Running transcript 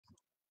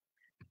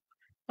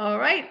All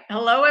right.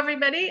 Hello,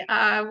 everybody.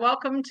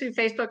 Welcome to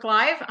Facebook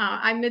Live.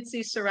 I'm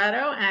Mitzi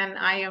Szereto, and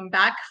I am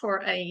back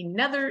for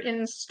another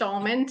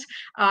installment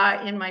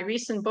in my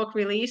recent book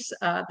release,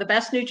 The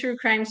Best New True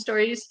Crime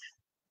Stories,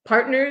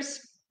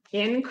 Partners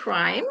in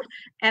Crime.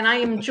 And I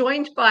am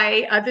joined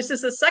by, this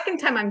is the second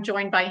time I'm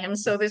joined by him,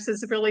 so this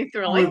is really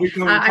thrilling. We're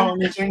becoming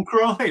partners in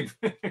crime.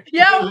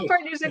 Yeah,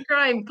 partners in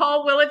crime.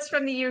 Paul Willetts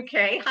from the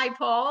UK. Hi,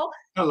 Paul.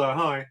 Hello,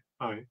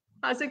 hi.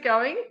 How's it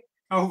going?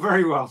 Oh,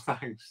 very well,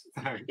 thanks.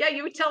 Yeah,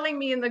 you were telling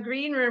me in the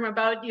green room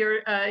about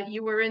your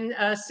you were in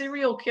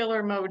serial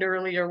killer mode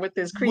earlier with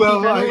this creepy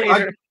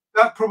ventilator.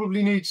 That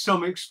probably needs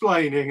some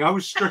explaining. I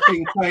was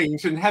stripping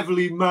paint and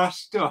heavily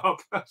masked up.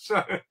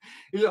 So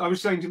I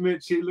was saying to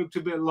Mitzi, it looked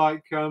a bit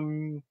like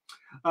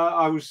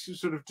I was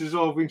sort of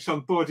dissolving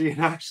some body in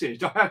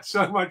acid. I had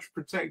so much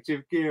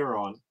protective gear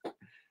on.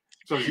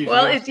 So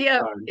well,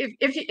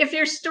 if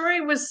your story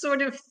was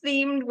sort of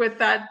themed with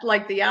that,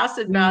 like the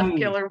acid bath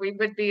killer, we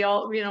would be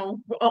all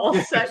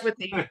set with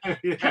the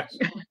yes.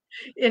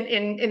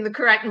 in the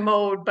correct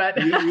mode. But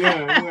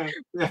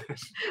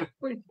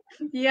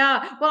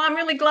yeah. Well, I'm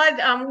really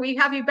glad we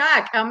have you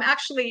back.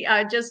 Actually,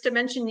 just to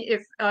mention,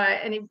 if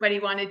anybody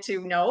wanted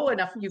to know,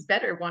 and you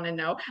better want to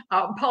know,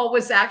 Paul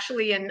was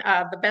actually in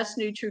The Best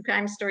New True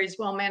Crime Stories,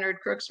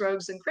 Well-Mannered Crooks,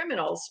 Rogues, and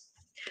Criminals.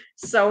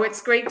 So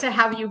it's great to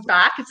have you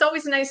back. It's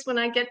always nice when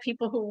I get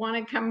people who want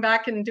to come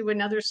back and do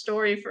another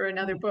story for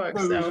another book.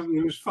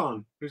 It was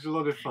fun. It was a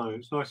lot of fun.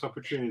 It's a nice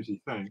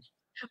opportunity. Thanks.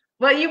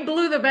 Well, you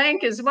blew the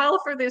bank as well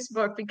for this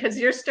book because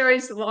your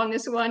story's the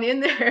longest one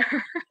in there.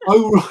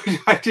 Oh, right.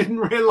 I didn't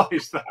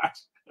realize that.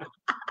 Yeah,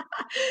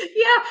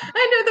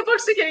 I know the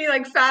books are getting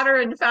like fatter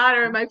and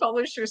fatter, and my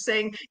publisher's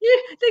saying,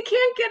 they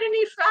can't get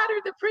any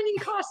fatter. The printing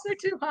costs are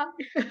too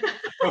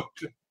high.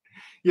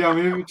 Yeah, I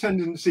mean, I have a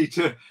tendency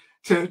to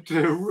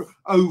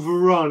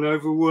overrun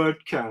over word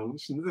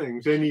counts and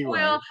things anyway.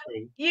 Well,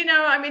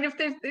 I mean, if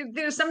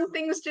there's some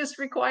things just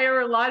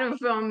require a lot of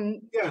detail.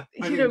 Yeah.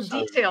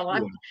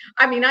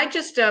 I mean, I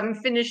just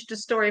finished a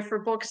story for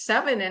book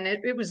 7, and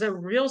it was a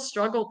real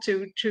struggle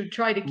to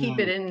try to keep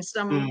it in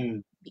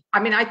some.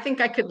 I mean, I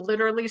think I could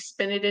literally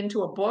spin it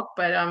into a book,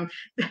 but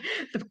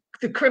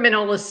the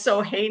criminal is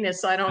so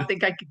heinous, I don't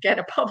think I could get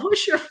a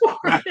publisher for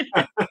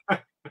it.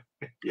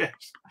 Yes,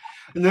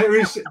 and there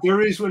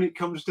is when it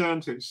comes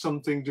down to it,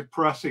 something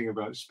depressing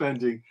about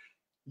spending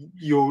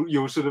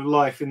your sort of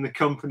life in the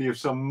company of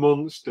some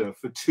monster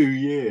for 2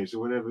 years or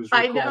whatever is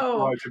required to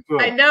write a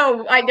book. I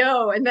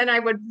know. And then I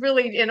would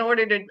really, in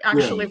order to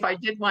actually, if I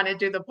did want to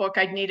do the book,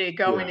 I'd need to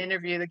go and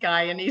interview the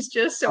guy, and he's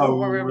just so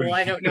horrible. Really?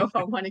 I don't know if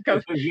I want to go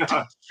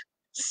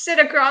sit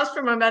across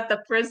from him at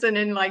the prison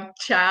and like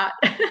chat.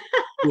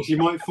 Yes, you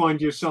might find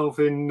yourself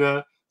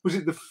in. Was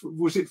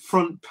it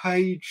Front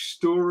Page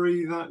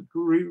Story, that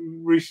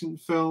recent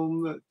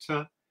film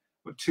that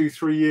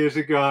 2-3 years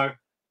ago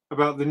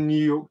about the New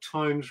York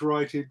Times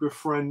writer who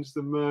befriends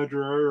the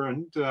murderer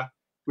and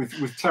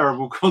with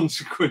terrible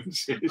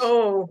consequences?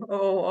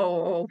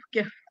 Oh.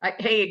 Yeah.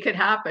 Hey, it could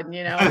happen,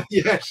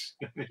 Yes.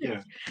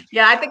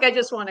 Yeah, I think I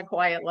just want a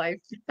quiet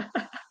life.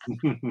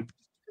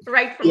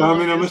 Right. Yeah, I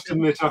mean, I must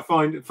admit, I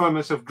find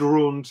myself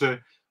drawn to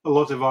a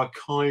lot of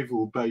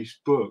archival-based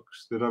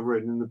books that I've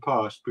written in the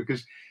past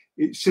because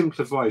it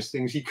simplifies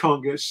things. You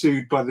can't get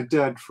sued by the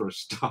dead for a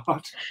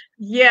start.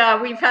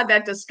 Yeah, we've had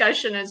that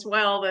discussion as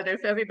well, that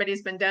if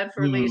everybody's been dead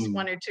for at least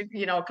 1 or 2,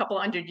 a couple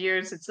hundred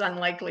years, it's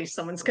unlikely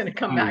someone's going to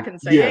come back and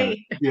say,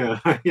 hey,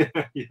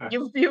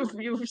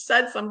 you've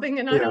said something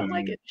and I don't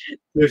like it.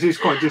 It is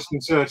quite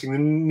disconcerting. The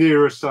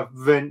nearest I've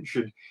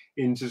ventured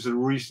into sort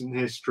of recent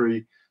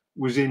history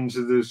was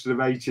into the sort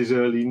of 80s,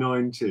 early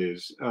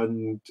 90s,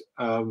 and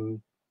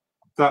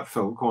I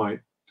felt quite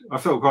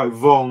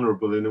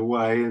vulnerable in a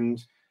way,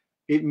 and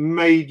it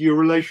made your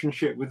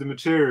relationship with the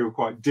material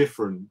quite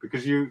different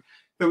because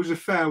there was a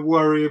fair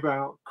worry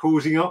about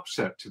causing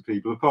upset to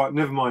people,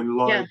 never mind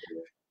libel.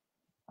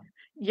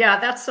 Yeah,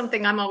 that's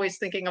something I'm always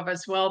thinking of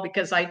as well,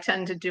 because I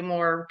tend to do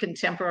more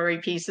contemporary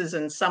pieces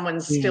and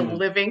someone's still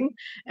living,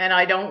 and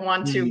I don't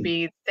want to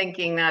be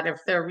thinking that if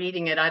they're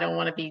reading it, I don't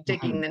want to be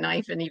digging the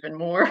knife in even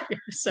more,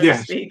 so to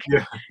speak.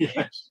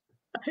 Yes.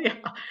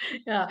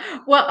 Yeah.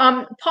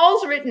 Well,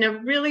 Paul's written a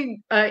really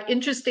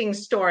interesting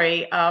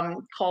story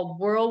called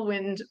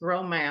Whirlwind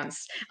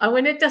Romance.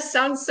 And it does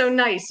sound so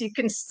nice. You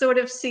can sort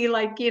of see,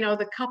 like,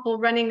 the couple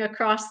running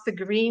across the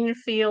green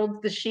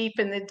field, the sheep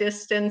in the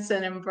distance,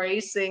 and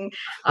embracing.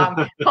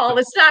 Paul,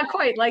 it's not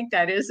quite like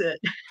that, is it?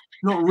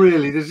 Not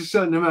really. There's a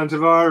certain amount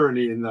of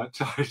irony in that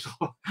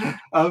title.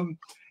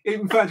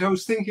 In fact, I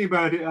was thinking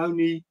about it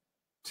only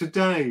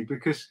today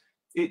because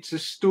it's a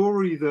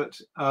story that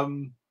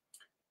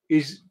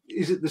is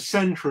at the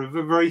centre of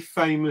a very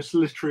famous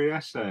literary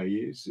essay.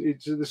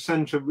 It's at the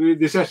centre.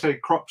 This essay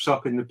crops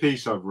up in the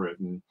piece I've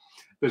written.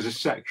 There's a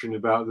section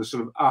about the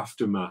sort of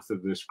aftermath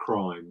of this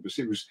crime,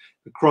 because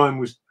the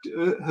crime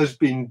has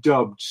been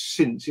dubbed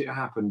since it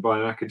happened by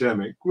an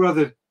academic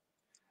rather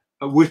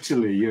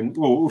wittily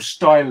or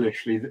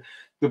stylishly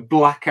the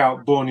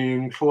blackout Bonnie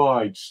and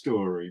Clyde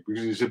story,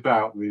 because it's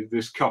about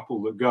this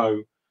couple that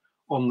go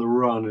on the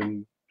run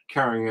and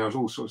carrying out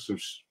all sorts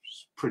of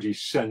pretty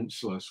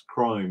senseless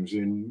crimes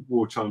in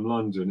wartime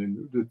London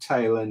in the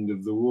tail end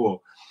of the war.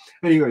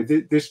 Anyway,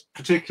 this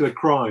particular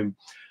crime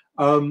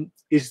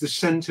is the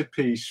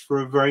centerpiece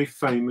for a very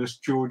famous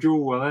George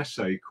Orwell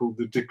essay called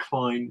The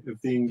Decline of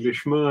the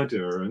English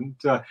Murder. And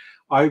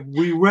I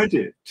reread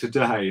it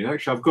today.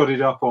 Actually, I've got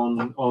it up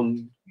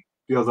on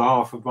the other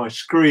half of my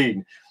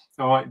screen.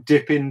 I might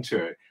dip into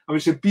it. I mean,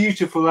 it's a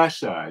beautiful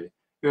essay,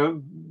 you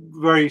know,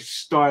 very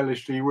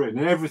stylishly written,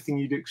 and everything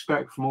you'd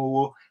expect from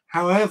Orwell.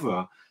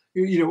 However,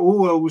 you know,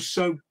 Orwell was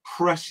so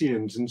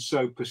prescient and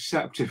so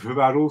perceptive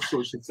about all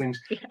sorts of things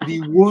that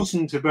he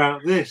wasn't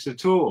about this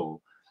at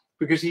all,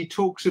 because he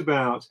talks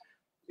about,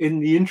 in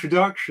the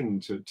introduction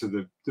to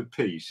the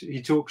piece,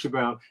 he talks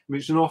about, I mean,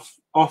 it's an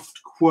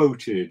oft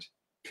quoted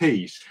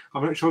piece.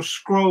 I'll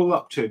scroll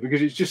up to it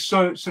because it's just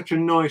such a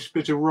nice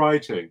bit of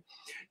writing.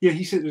 Yeah,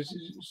 he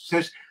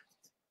says,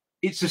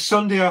 it's a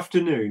Sunday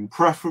afternoon,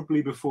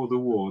 preferably before the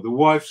war. The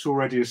wife's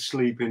already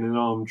asleep in an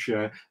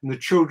armchair and the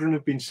children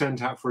have been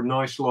sent out for a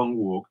nice long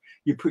walk.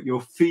 You put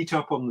your feet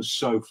up on the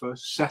sofa,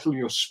 settle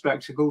your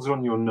spectacles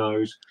on your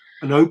nose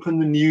and open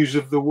the news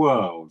of the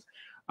world.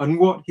 And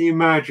what he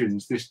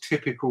imagines this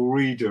typical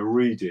reader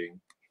reading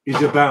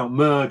is about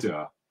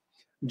murder,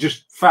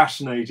 just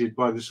fascinated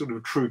by the sort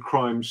of true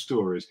crime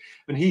stories.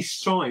 And he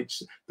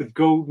cites the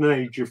golden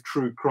age of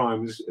true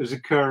crime as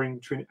occurring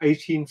between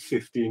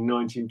 1850 and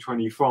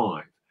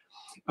 1925.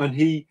 And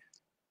he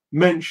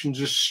mentions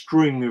a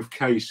string of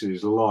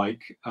cases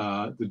like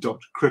the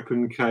Dr.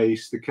 Crippen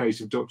case, the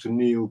case of Dr.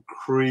 Neil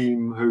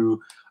Cream,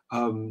 who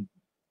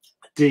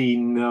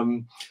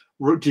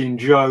Dean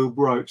Job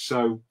wrote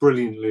so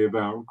brilliantly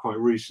about quite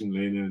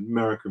recently in an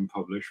American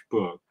published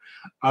book.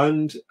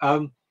 And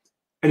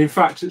in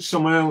fact,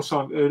 someone else,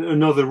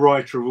 another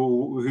writer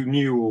who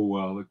knew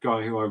Orwell, a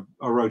guy who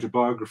I wrote a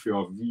biography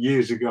of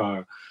years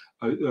ago,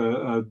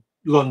 a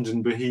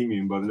London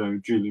bohemian by the name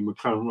of Julian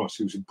McLaren Ross,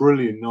 who was a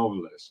brilliant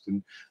novelist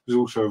and was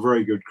also a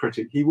very good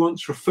critic. He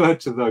once referred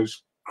to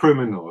those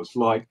criminals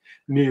like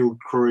Neil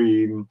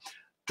Cream,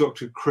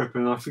 Dr.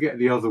 Crippen, I forget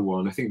the other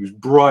one, I think it was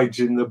Brides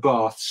in the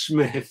Bath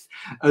Smith,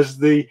 as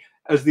the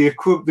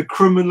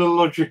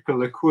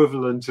criminological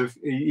equivalent of,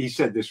 he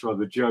said this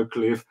rather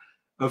jokingly,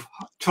 of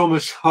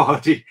Thomas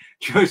Hardy,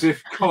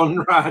 Joseph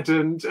Conrad,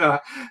 and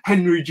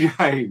Henry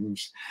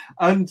James.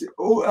 And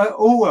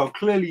Orwell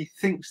clearly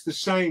thinks the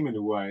same in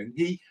a way. And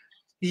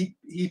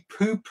he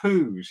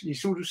poo-poos. He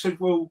sort of said,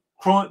 well,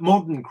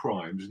 modern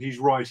crimes, and he's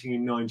writing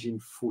in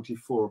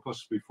 1944 or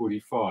possibly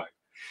 45,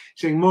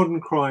 saying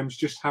modern crimes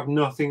just have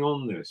nothing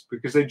on this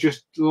because they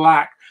just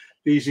lack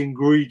these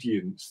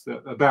ingredients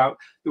that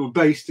were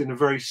based in a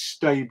very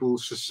stable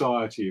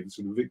society of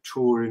sort of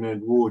Victorian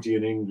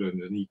Edwardian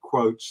England. And he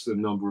quotes the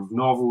number of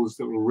novels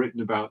that were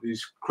written about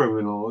these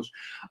criminals,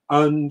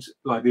 and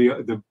like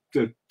the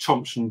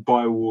Thompson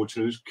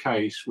Bywaters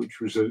case,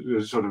 which was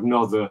a sort of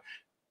another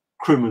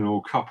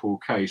criminal couple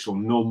case, or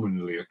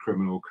nominally a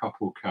criminal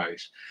couple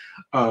case,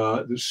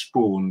 that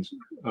spawned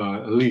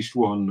at least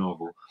one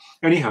novel.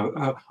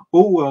 Anyhow,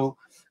 Orwell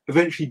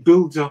eventually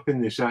builds up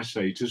in this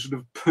essay to sort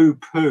of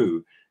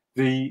poo-poo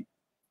the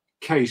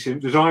case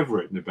that I've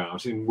written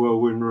about in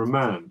Whirlwind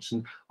Romance.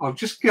 And I'll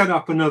just get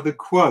up another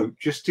quote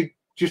just to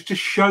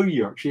show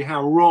you actually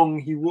how wrong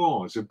he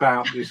was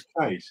about this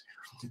case.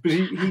 But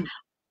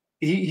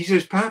he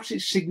says, perhaps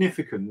it's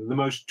significant that the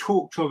most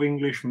talked of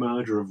English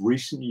murder of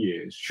recent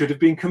years should have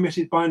been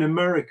committed by an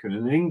American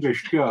and an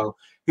English girl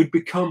who'd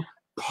become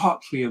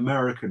partly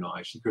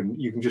Americanized.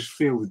 You can just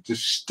feel the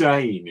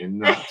disdain in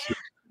that.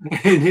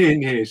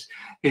 in his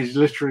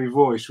literary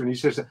voice when he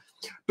says that.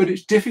 But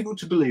it's difficult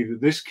to believe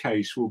that this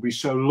case will be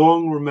so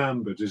long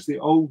remembered as the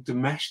old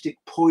domestic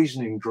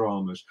poisoning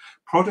dramas,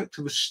 product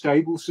of a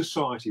stable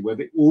society where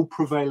the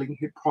all-prevailing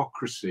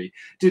hypocrisy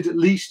did at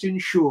least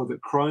ensure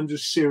that crimes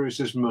as serious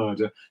as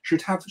murder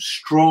should have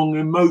strong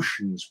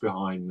emotions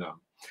behind them.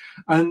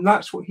 And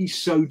that's what he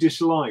so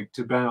disliked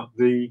about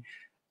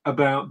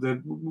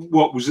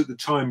what was at the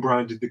time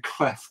branded the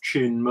cleft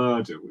chin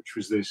murder, which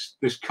was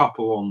this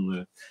couple on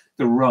the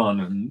run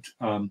and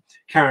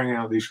carrying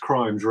out these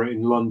crimes right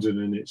in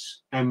London and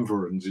its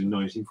environs in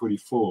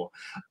 1944.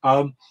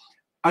 And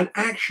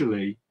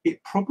actually, he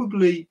kind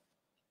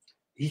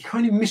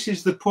of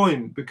misses the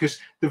point, because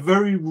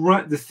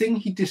the thing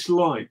he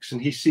dislikes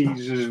and he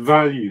sees as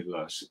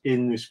valueless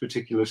in this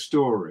particular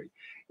story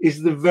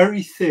is the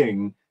very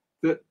thing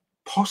that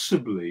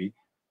possibly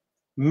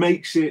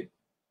makes it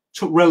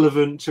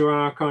relevant to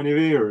our kind of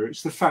era.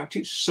 It's the fact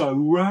it's so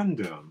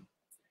random,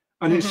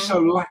 and it's so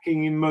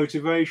lacking in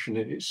motivation.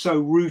 It's so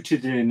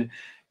rooted in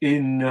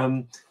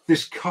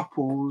this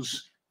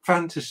couple's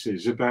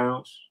fantasies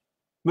about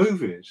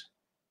movies.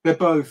 They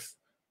both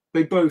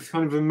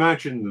kind of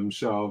imagine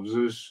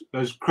themselves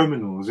as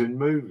criminals in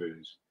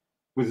movies,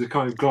 with the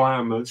kind of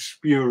glamour,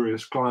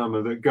 spurious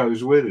glamour that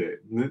goes with it.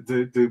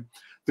 The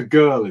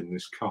girl in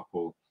this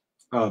couple,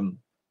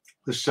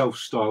 the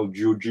self-styled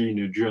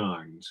Georgina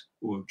Jones,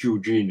 or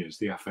Georgina's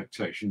the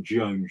affectation,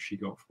 Jones she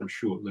got from a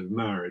short-lived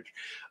marriage.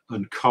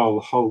 and Carl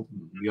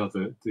Holton, the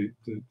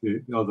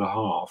other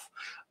half.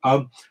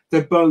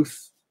 They're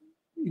both,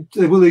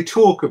 they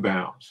talk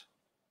about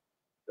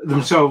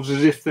themselves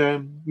as if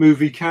they're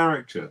movie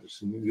characters,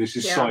 and this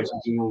is cited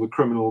in all the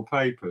criminal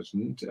papers,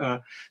 and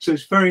so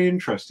it's very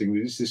interesting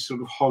that it's this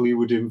sort of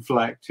Hollywood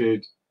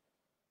inflected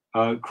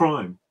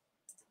crime.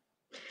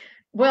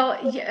 Well,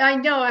 yeah, I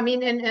know. I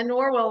mean, and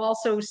Orwell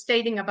also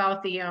stating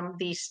about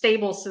the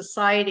stable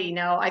society.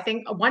 Now, I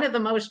think one of the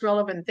most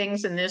relevant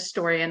things in this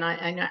story, and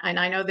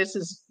I know this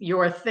is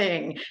your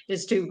thing,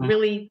 is to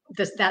really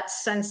that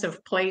sense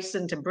of place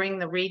and to bring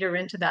the reader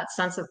into that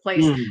sense of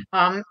place.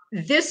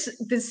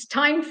 This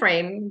time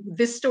frame,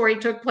 this story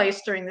took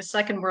place during the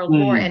Second World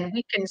War, and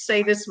we can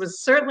say this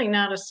was certainly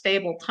not a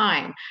stable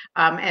time.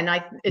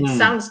 And it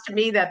sounds to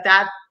me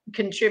that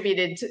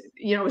contributed to,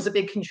 was a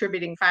big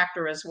contributing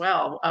factor as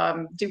well.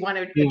 Do you want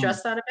to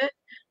address that a bit?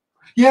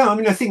 Yeah, I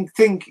mean, I think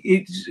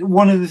it's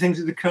one of the things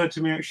that occurred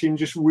to me actually in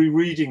just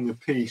rereading the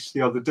piece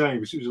the other day,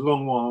 because it was a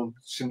long while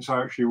since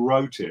I actually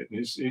wrote it.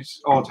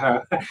 It's odd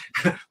how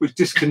it was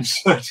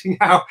disconcerting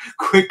how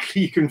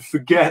quickly you can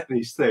forget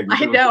these things.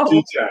 I know.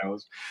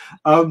 Details.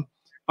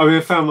 I mean,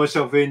 I found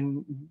myself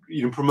in,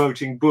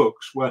 promoting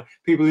books where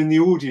people in the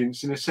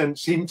audience, in a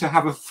sense, seem to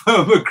have a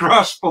firmer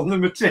grasp on the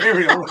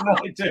material than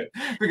I do,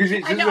 because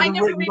it's I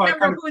never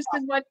remember who's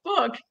in what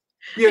book.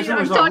 Yeah,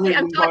 I'm talking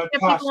to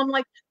people. I'm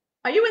like,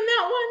 are you in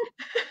that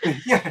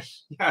one?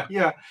 Yes,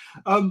 yeah.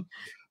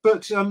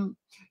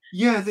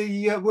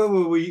 Where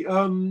were we?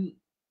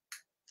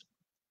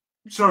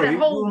 Sorry,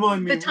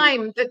 remind me.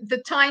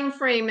 The time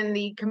frame and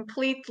the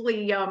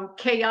completely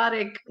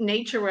chaotic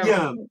nature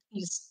of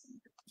these.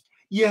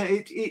 Yeah,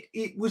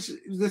 it was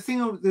the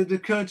thing that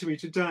occurred to me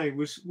today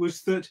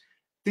was that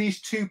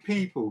these two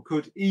people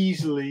could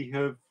easily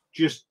have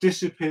just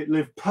disappeared,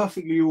 lived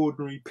perfectly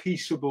ordinary,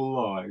 peaceable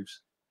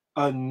lives,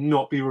 and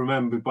not be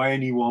remembered by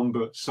anyone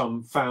but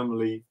some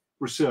family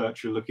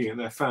researcher looking at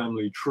their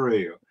family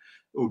tree,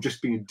 or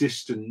just being a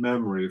distant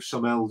memory of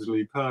some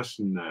elderly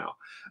person now.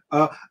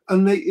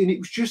 And it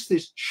was just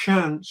this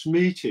chance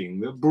meeting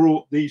that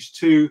brought these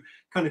two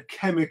kind of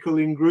chemical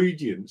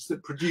ingredients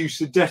that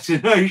produce a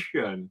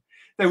detonation.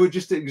 They were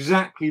just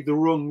exactly the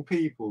wrong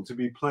people to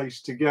be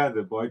placed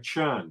together by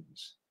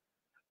chance,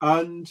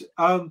 and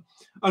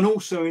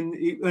also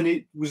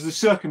it was the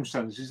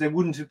circumstances. They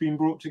wouldn't have been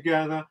brought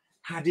together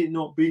had it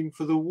not been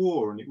for the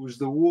war, and it was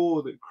the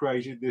war that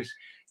created this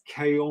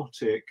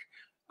chaotic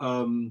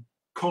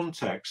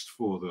context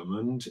for them.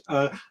 And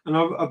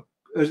I've,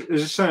 as I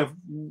say, I've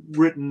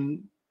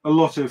written a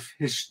lot of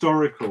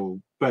historical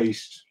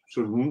based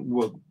sort of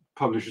what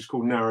publishers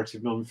call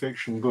narrative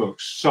non-fiction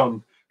books,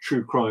 some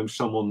true crime,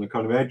 some on the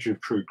kind of edge of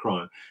true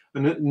crime,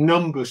 and a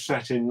number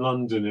set in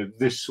London of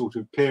this sort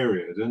of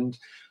period. And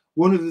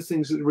one of the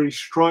things that really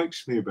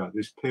strikes me about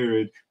this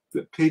period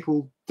that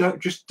people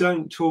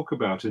don't talk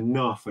about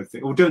enough, I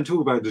think, or don't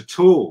talk about at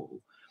all,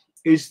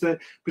 is that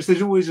because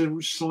there's always a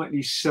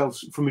slightly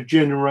from a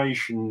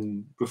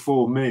generation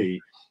before me,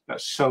 that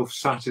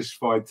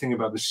self-satisfied thing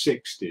about the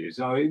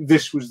 60s.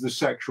 This was the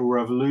sexual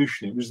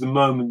revolution. It was the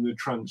moment that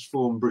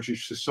transformed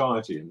British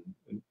society and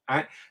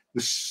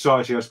the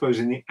society, I suppose,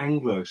 in the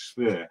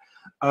Anglo-sphere.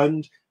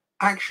 And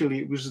actually,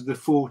 it was the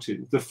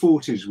 40s. The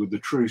 40s were the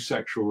true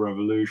sexual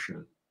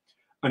revolution.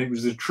 And it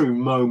was the true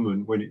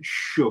moment when it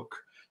shook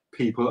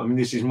people. I mean,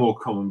 this is more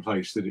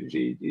commonplace, that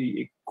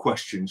it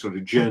questioned sort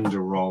of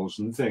gender roles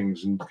and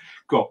things and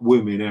got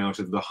women out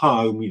of the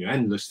home.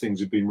 Endless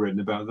things have been written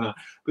about that,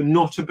 but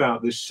not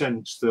about this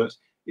sense that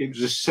it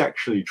was a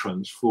sexually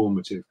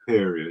transformative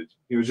period.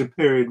 It was a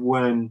period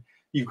when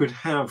you could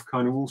have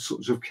kind of all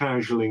sorts of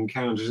casual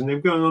encounters, and they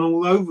were going on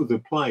all over the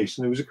place.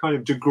 And there was a kind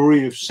of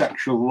degree of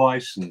sexual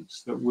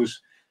license that was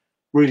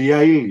really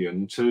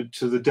alien to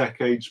the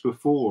decades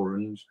before,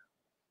 and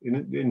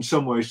in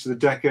some ways to the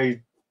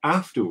decade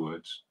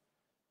afterwards.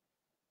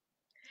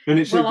 And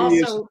it's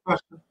a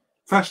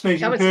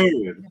fascinating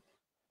period.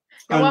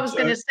 I was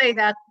going to say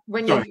that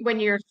when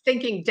you're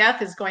thinking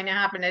death is going to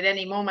happen at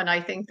any moment,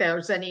 I think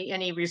there's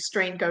any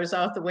restraint goes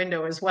out the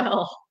window as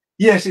well.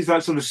 Yes, it's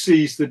that sort of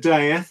seize the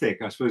day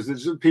ethic, I suppose,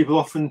 that people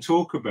often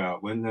talk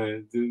about when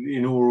they're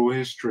in oral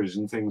histories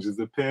and things of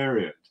the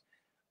period.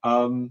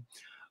 And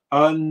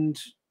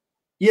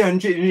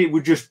it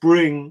would just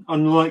bring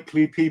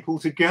unlikely people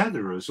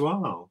together as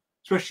well,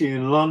 especially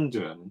in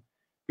London,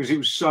 because it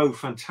was so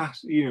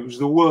fantastic. It was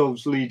the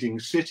world's leading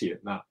city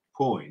at that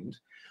point,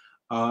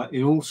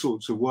 in all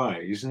sorts of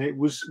ways, and it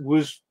was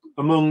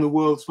among the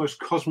world's most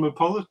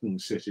cosmopolitan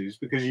cities,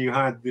 because you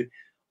had the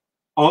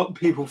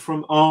people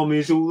from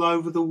armies all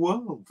over the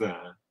world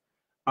there.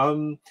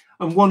 And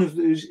one of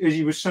the, as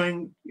you were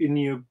saying in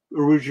your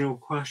original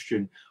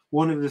question,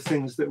 one of the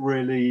things that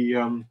really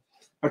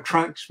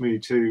attracts me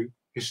to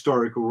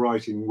historical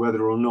writing,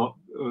 whether or not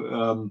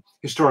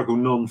historical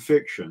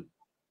non-fiction,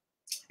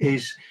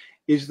 is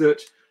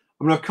that,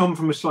 I mean, I've come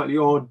from a slightly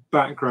odd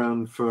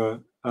background for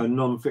a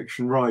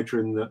non-fiction writer,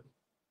 in that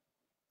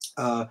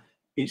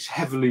it's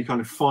heavily kind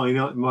of fine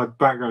art. My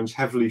background's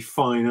heavily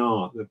fine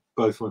art. That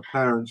both my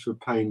parents were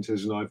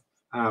painters, and I've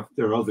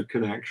there are other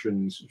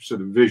connections,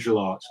 sort of visual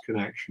arts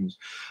connections,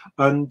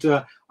 and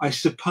I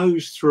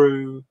suppose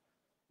through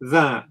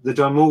that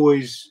I'm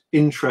always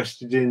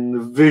interested in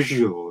the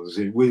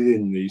visuals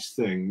within these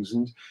things,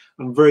 and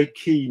I'm very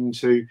keen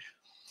to,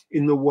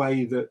 in the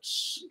way that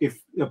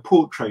if a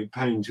portrait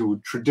painter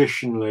would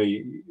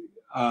traditionally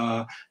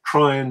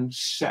try and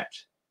set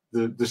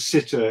the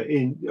sitter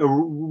in,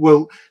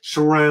 well,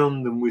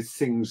 surround them with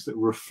things that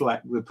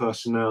reflect the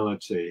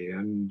personality,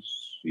 and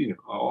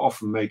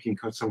often making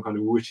some kind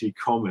of witty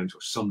comment,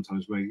 or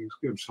sometimes making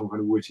some kind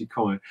of witty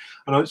comment.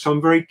 And so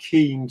I'm very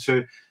keen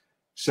to,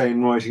 say,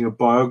 in writing a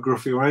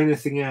biography or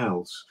anything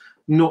else,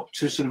 not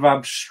to sort of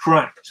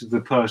abstract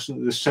the person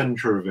at the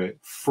center of it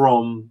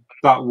from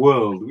that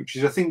world, which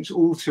is, I think, is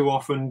all too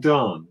often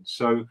done.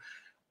 So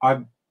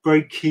I'm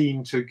very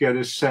keen to get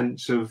a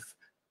sense of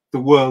the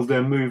world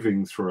they're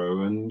moving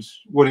through and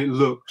what it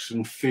looks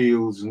and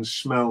feels and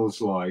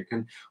smells like.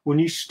 And when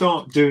you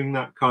start doing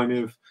that kind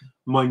of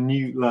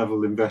minute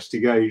level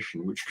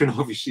investigation, which can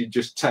obviously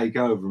just take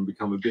over and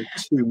become a bit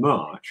too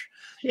much,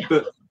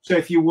 but so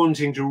if you're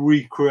wanting to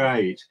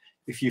recreate,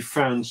 if you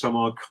found some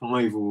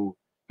archival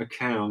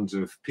account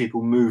of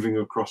people moving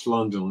across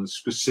London on a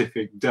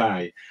specific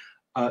day,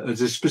 at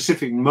a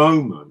specific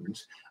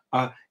moment,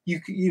 there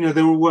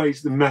are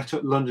ways.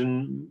 The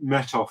London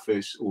Met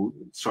Office, or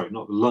sorry,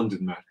 not the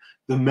London Met,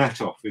 the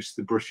Met Office,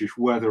 the British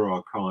Weather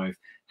Archive,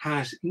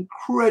 has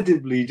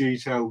incredibly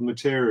detailed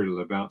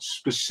material about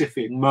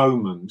specific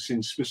moments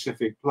in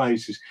specific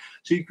places.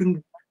 So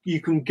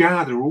you can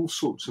gather all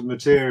sorts of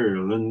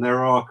material, and there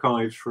are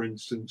archives, for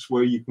instance,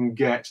 where you can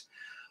get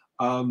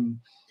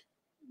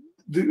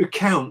the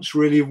accounts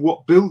really of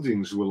what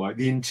buildings were like,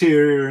 the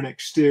interior and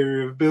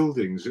exterior of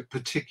buildings at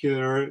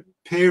particular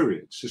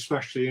periods,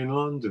 especially in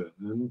London.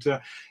 And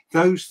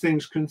those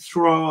things can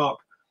throw up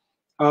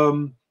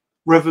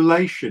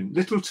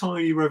little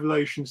tiny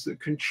revelations that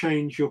can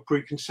change your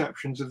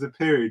preconceptions of the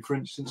period. For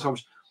instance,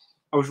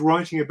 I was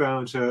writing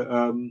about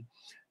an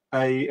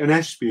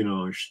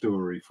espionage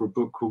story for a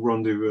book called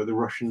Rendezvous at the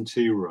Russian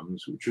Tea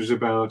Rooms, which was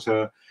about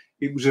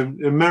it was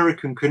an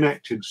American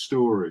connected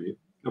story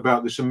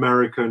about this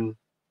American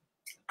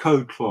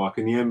code clerk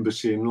in the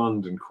embassy in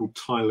London called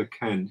Tyler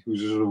Kent, who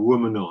was a sort of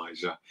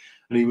womanizer,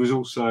 and he was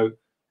also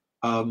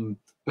a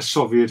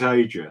Soviet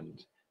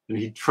agent, and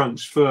he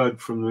transferred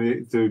from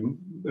the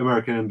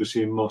American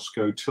embassy in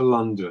Moscow to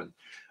London,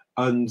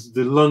 and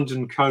the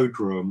London code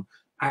room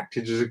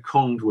acted as a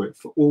conduit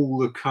for all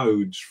the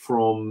codes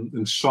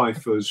and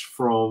ciphers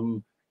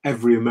from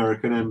every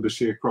American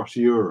embassy across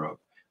Europe,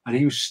 and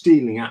he was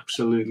stealing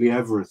absolutely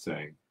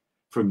everything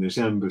from this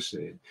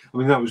embassy. I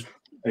mean, that was,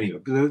 anyway,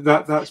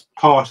 that's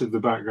part of the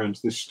background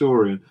to this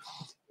story. And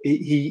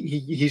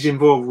he's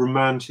involved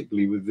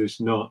romantically with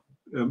this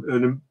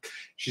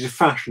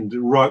she's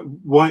a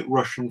white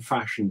Russian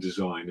fashion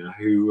designer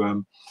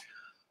who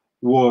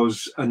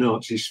was a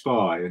Nazi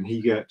spy, and he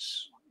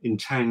gets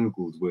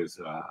entangled with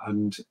her.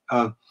 And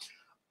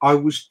I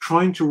was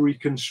trying to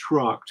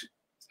reconstruct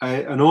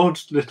an odd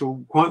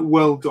little, quite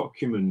well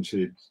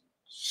documented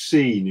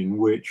scene in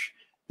which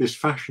this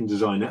fashion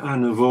designer,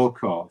 Anna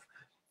Volkov,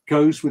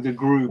 goes with a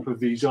group of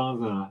these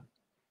other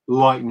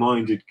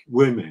like-minded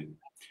women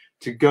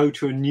to go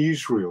to a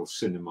newsreel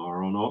cinema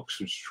on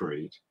Oxford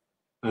Street,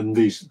 and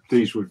these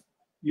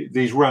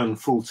ran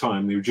full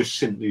time. They were just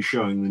simply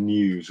showing the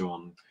news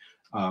on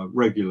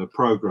regular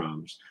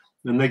programs,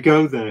 and they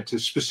go there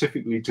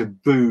specifically to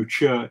boo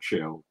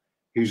Churchill,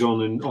 who's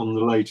on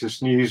the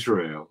latest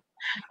newsreel,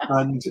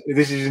 and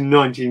this is in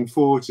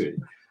 1940.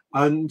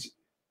 And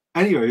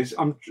anyways,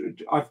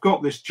 I've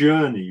got this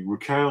journey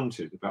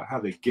recounted about how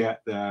they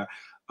get there,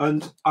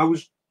 and I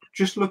was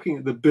just looking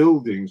at the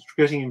buildings,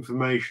 getting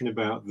information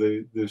about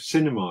the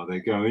cinema they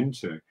go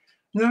into,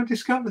 and I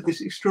discovered this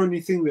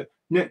extraordinary thing that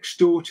next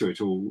door to it,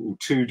 or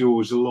two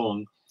doors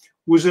along,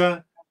 was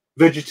a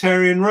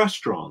vegetarian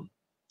restaurant.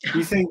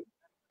 You think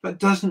that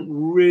doesn't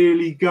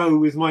really go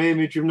with my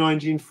image of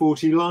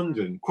 1940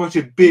 London. Quite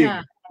a big,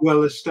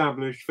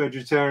 well-established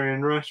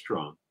vegetarian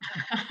restaurant.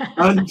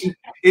 And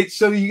it's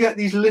so you get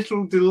these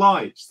little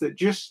delights that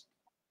just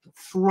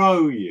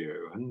throw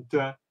you, and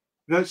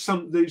that's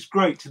something that's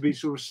great to be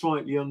sort of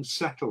slightly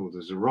unsettled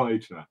as a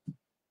writer.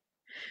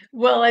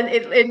 Well, and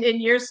in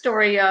your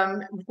story,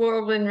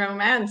 Whirlwind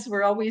Romance,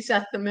 we're always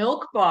at the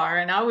milk bar,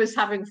 and I was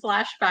having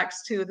flashbacks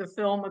to the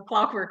film A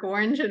Clockwork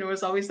Orange, and it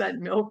was always that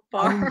milk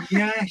bar. Oh,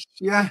 yes.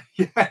 That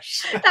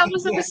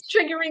was, it was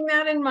triggering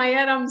that in my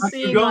head. I'm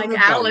seeing like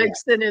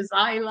Alex and his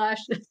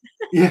eyelashes.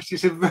 Yes,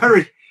 it's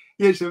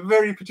a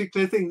very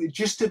particular thing that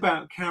just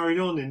about carried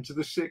on into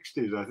the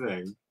 60s, I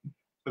think,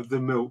 of the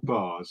milk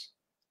bars.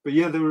 But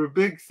yeah, they were a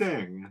big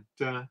thing.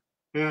 And,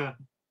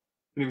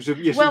 and it was a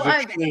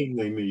chain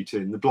they meet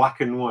in, the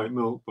black and white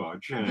milk bar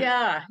chain.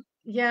 Yeah.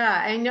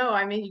 Yeah, I know.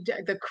 I mean,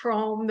 the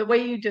chrome, the way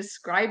you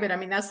describe it, I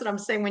mean, that's what I'm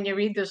saying. When you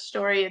read the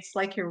story, it's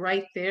like you're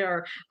right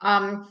there.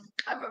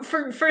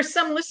 For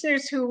some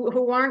listeners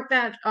who aren't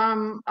that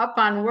up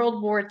on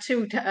World War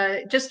II,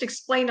 just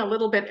explain a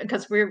little bit,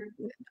 because we're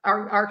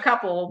our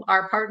couple,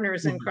 our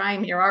partners in Mhm.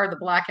 crime here are the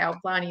Blackout,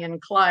 Bonnie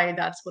and Clyde.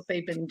 That's what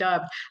they've been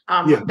dubbed.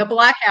 Yeah. The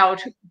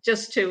Blackout,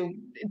 just to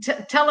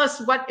tell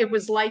us what it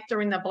was like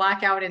during the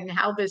Blackout and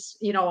how this,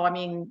 I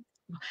mean,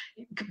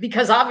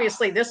 because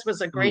obviously this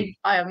was a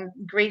Mm.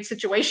 great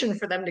situation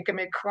for them to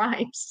commit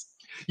crimes.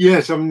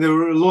 Yes, I mean there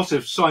were a lot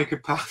of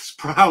psychopaths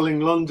prowling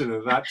London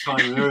at that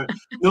time, and there are a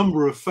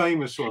number of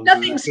famous ones. There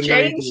was a Nothing's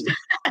changed.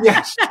 Canadian.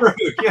 Yes, true.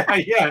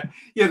 Yeah.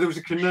 There was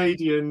a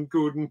Canadian,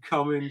 Gordon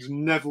Cummins,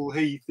 Neville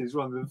Heath is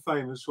one of the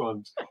famous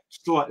ones.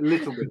 Just like a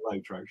little bit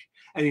later, actually.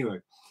 Anyway,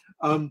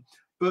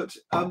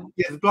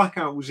 yeah, the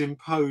blackout was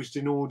imposed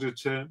in order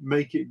to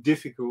make it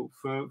difficult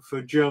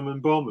for German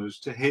bombers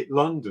to hit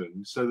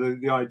London. So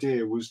the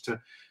idea was to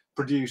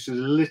produce as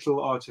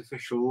little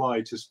artificial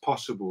light as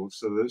possible,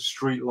 so that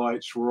street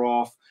lights were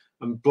off,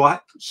 and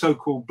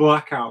so-called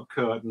blackout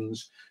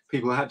curtains,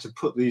 people had to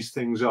put these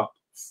things up,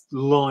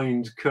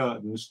 lined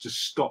curtains, to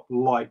stop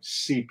light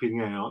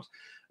seeping out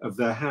of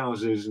their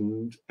houses,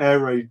 and air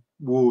raid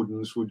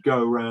wardens would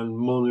go around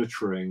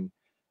monitoring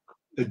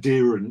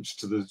adherence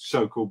to the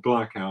so-called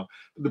blackout.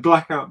 But the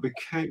blackout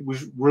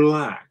was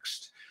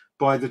relaxed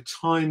by the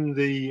time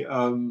the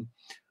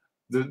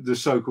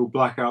so-called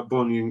blackout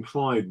Bonnie and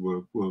Clyde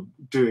were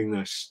doing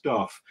their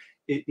stuff.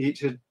 It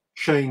had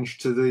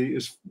changed to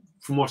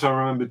from what I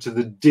remember, to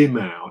the dim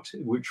out,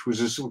 which was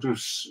a sort of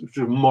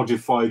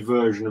modified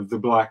version of the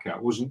blackout.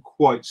 It wasn't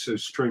quite so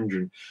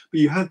stringent,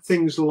 but you had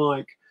things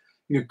like,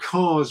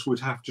 cars would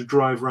have to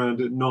drive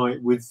around at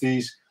night with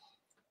these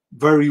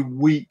very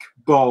weak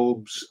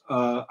bulbs.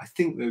 I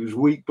think there was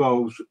weak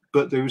bulbs,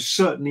 but they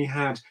certainly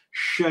had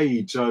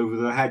shades over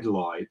the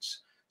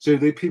headlights, so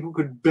that people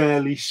could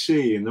barely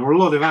see, and there were a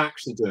lot of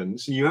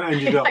accidents. And you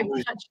ended up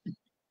with,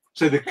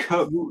 so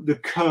the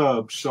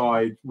curb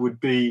side would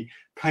be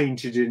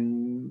painted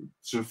in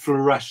sort of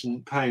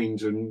fluorescent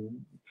paint and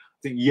I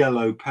think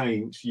yellow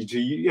paint.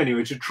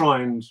 Anyway, to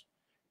try and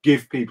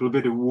give people a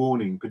bit of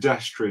warning,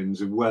 pedestrians,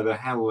 of where the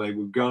hell they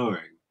were going.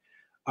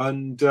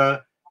 And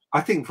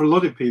I think for a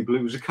lot of people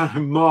it was a kind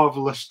of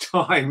marvelous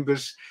time,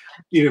 because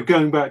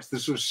going back to the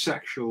sort of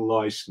sexual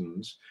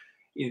license,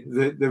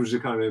 there was a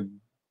kind of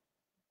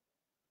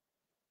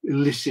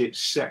illicit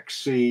sex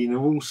scene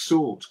of all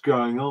sorts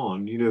going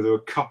on. There were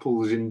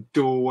couples in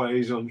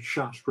doorways on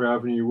Shaftesbury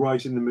Avenue,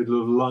 right in the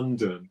middle of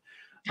London,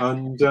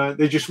 and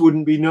they just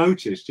wouldn't be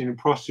noticed.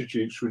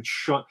 Prostitutes would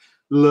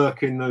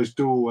lurk in those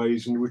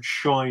doorways and would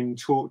shine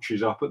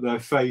torches up at their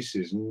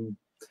faces, and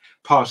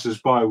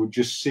passers-by would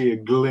just see a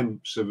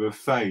glimpse of a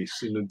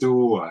face in a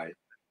doorway.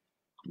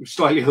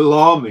 Slightly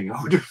alarming,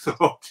 I would have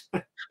thought.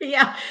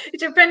 Yeah,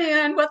 depending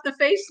on what the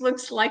face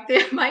looks like,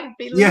 they might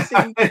be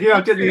losing. Yeah,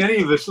 I don't think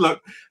any of us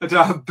look at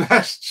our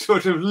best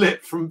sort of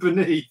lit from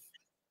beneath.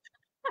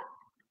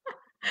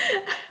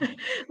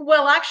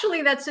 Well,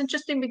 actually, that's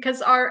interesting,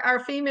 because our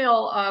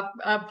female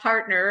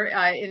partner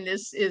in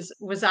this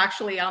was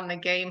actually on the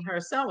game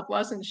herself,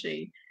 wasn't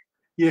she?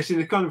 Yes,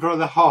 in a kind of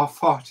rather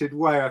half-hearted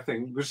way, I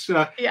think.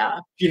 Yeah.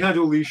 She had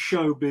all these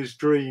showbiz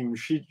dreams.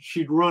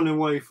 She'd run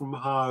away from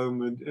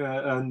home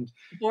and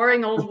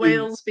Boring old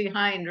Wales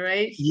behind,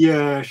 right?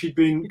 Yeah, she'd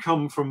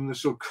come from the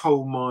sort of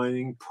coal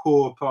mining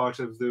poor part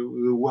of the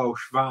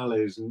Welsh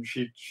valleys, and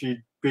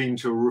she'd been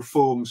to a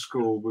reform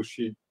school, where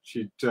she'd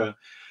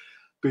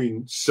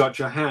been such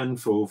a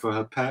handful for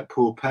her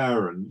poor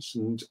parents,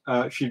 and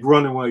she'd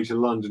run away to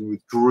London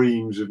with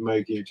dreams of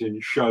making it in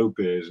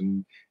showbiz,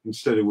 and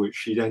instead of which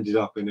she'd ended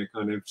up in a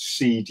kind of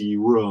seedy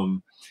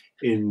room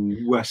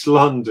in West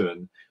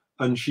London.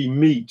 And she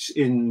meets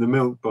in the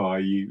milk bar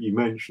you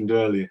mentioned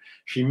earlier,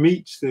 she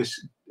meets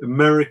this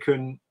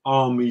American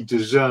army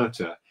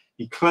deserter.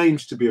 He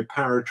claims to be a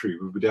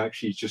paratrooper, but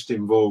actually he's just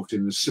involved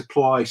in the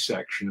supply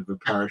section of a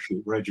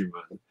parachute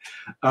regiment,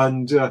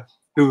 and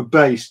who are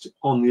based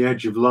on the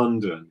edge of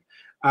London.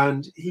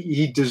 And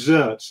he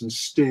deserts and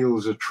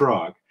steals a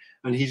truck,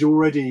 and he's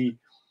already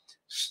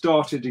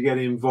started to get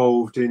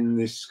involved in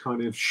this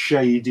kind of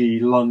shady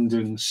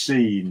London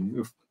scene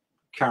of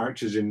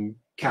characters in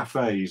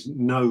cafes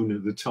known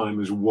at the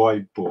time as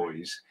wide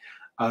boys,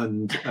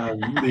 and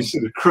these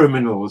sort of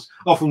criminals,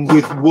 often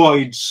with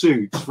wide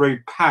suits, very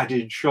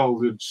padded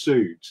shouldered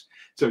suits.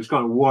 So it's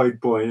kind of wide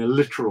boy in a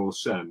literal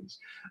sense.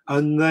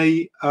 And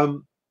they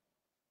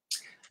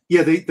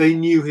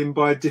knew him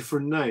by a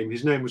different name.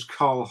 His name was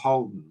Carl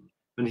Holton,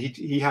 and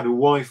he had a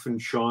wife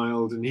and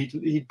child, and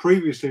he'd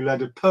previously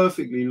led a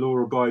perfectly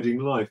law-abiding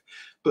life.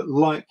 But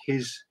like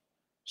his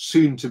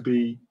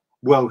soon-to-be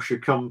Welsh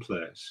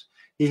accomplice,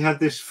 he had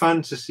this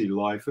fantasy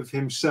life of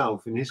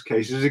himself, in his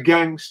case, as a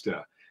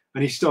gangster.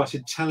 And he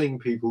started telling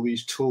people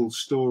these tall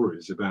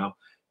stories about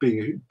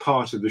being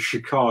part of the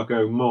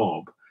Chicago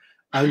mob.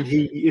 And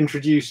he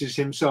introduces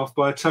himself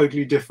by a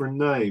totally different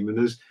name. And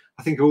as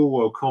I think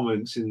Orwell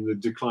comments in The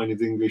Decline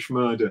of English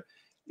Murder,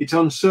 it's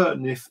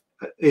uncertain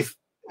if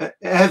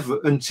ever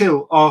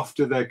until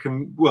after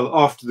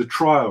after the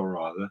trial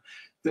rather,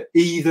 that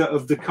either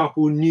of the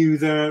couple knew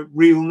their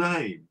real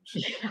names.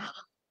 Yeah.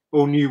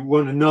 Or knew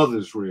one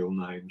another's real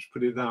names,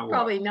 put it that way.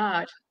 Probably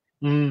not.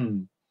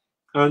 And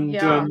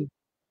Yeah.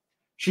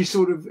 She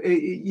sort of,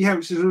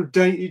 it's sort of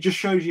it just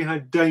shows you how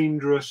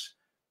dangerous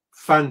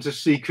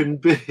fantasy can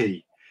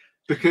be,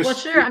 because Well,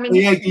 sure. I mean,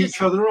 they egg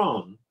each other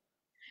on.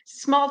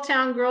 Small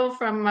town girl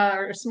from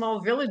or small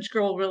village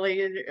girl,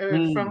 really,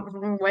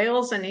 from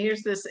Wales, and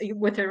here's this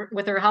with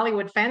her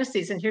Hollywood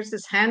fantasies, and here's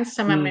this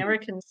handsome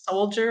American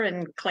soldier,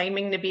 and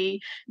claiming to be,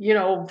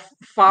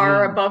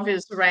 far above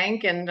his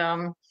rank,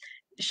 and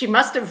she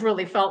must have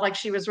really felt like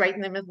she was right in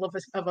the middle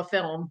of a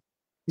film.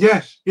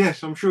 Yes,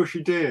 I'm sure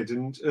she did,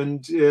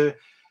 and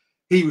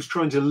he was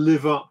trying to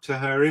live up to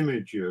her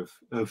image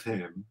of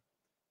him,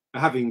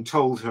 having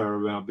told her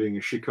about being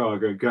a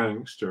Chicago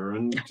gangster,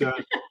 and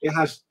it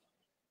has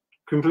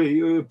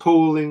completely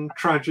appalling,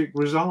 tragic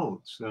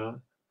results.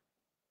 And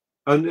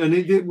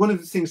one of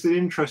the things that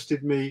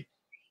interested me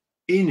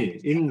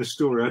in the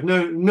story, I'd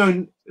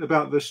known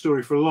about the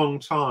story for a long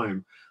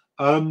time.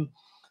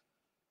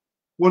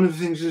 One of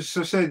the things, as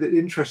I say, that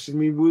interested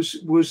me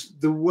was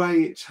the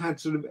way it's had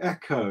sort of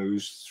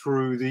echoes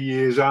through the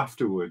years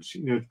afterwards.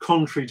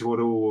 Contrary to what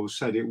Orwell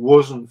said, it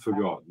wasn't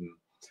forgotten.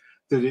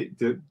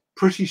 That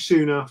pretty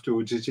soon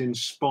afterwards, it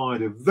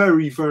inspired a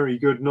very, very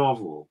good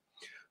novel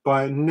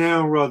by a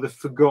now rather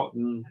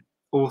forgotten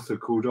author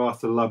called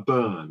Arthur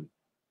Laburn.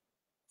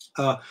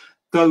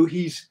 Though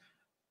he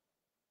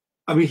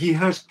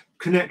has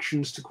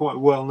connections to quite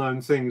well-known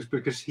things,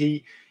 because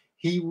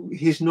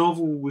his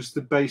novel was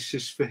the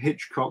basis for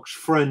Hitchcock's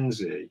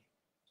Frenzy,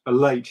 a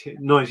late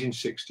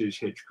 1960s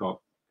Hitchcock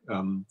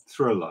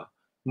thriller.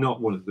 Not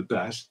one of the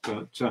best,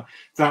 but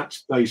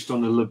that's based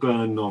on a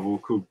Laburn novel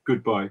called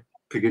Goodbye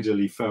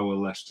Piccadilly,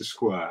 Farewell Leicester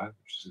Square,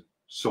 which is a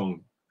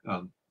song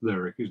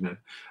lyric, isn't it?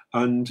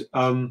 And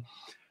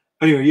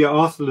anyway, yeah,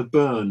 Arthur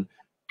Laburn,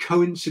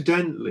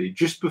 coincidentally,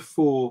 just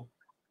before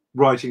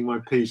writing my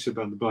piece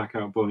about the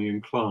Blackout Bonnie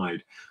and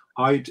Clyde,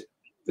 I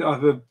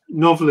have a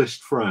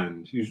novelist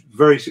friend who's a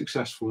very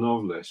successful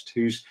novelist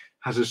who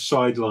has a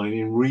sideline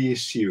in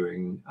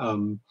reissuing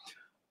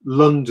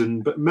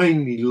London, but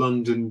mainly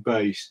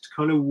London-based,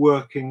 kind of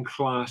working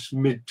class,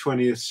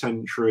 mid-20th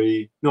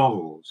century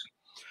novels.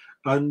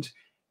 And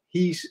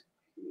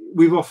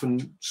we've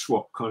often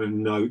swapped kind of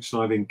notes,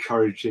 and I've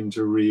encouraged him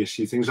to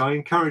reissue things. I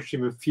encouraged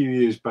him a few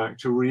years back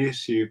to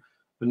reissue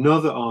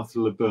another Arthur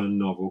Laburn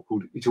novel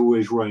called It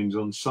Always Rains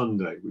on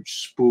Sunday,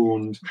 which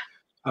spawned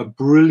a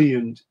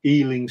brilliant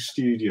Ealing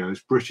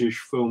Studios British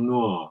film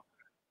noir.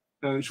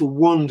 It's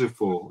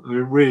wonderful. I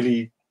mean,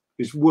 really,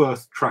 it's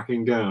worth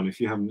tracking down if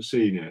you haven't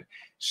seen it.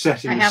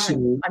 I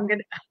haven't.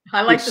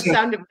 I like the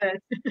sound of this.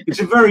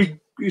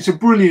 It's a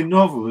brilliant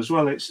novel as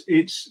well.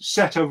 It's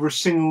set over a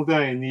single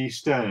day in the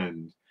East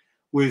End,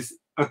 with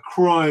a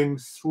crime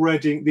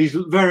threading these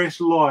various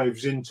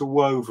lives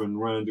interwoven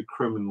around a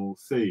criminal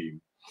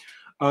theme.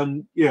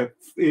 And yeah,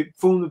 it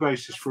formed the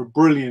basis for a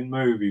brilliant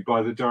movie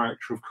by the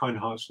director of Kind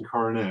Hearts and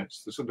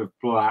Coronets, the sort of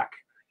black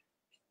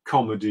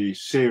comedy,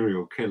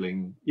 serial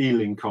killing,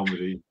 Ealing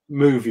comedy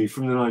movie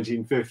from the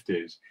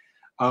 1950s,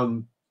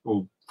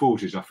 or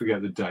 40s, I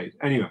forget the date.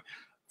 Anyway,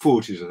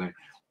 40s, I think.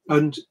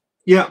 And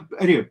yeah,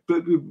 anyway,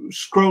 but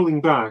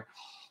scrolling back,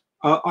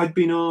 I'd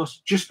been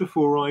asked, just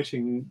before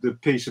writing the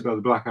piece about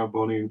the Blackout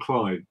Bonnie and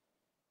Clyde,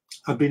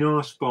 I've been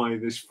asked by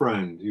this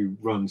friend who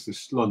runs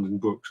this London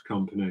Books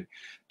company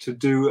to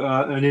do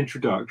an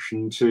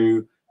introduction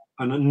to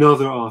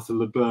another Arthur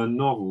Laburn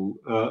novel,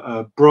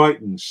 a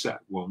Brighton set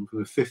one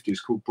from the 50s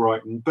called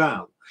Brighton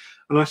Belle.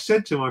 And I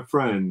said to my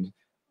friend,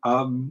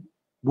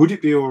 would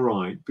it be all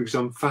right, because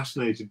I'm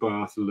fascinated by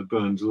Arthur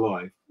Laburn's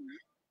life,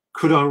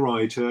 could I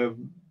write a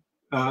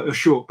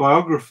short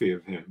biography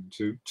of him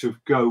to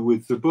go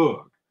with the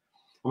book?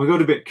 And we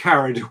got a bit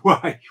carried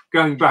away,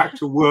 going back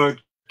to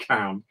word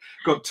count,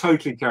 got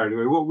totally carried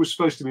away. What was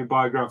supposed to be a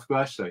biographical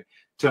essay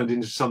turned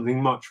into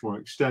something much more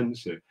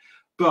extensive.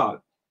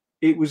 But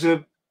it was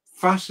a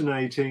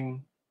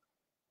fascinating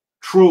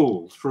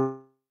trawl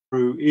through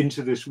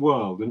into this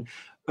world. And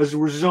as a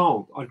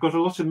result, I got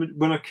a lot of,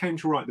 when I came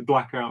to write the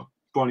Blackout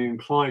Bonnie and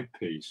Clyde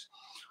piece,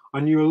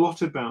 I knew a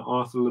lot about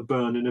Arthur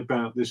Laburn and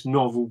about this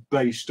novel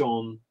based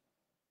on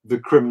the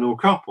criminal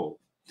couple.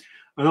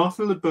 And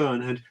Arthur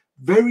Laburn had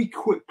very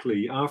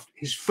quickly, after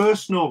his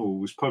first novel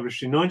was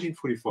published in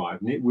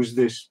 1945, and it was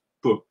this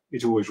book,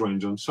 It Always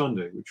Rains on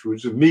Sunday, which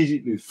was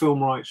immediately, the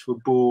film rights were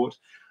bought,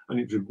 and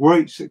it was a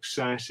great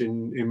success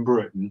in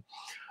Britain.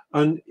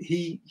 And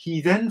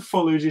he then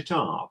followed it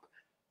up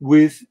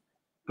with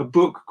a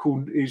book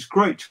called, his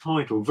great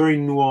title, very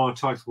noir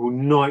title, called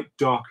Night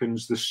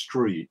Darkens the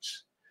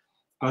Streets.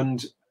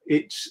 And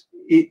it's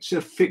a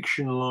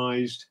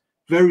fictionalized,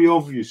 very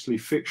obviously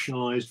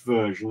fictionalized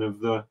version of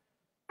the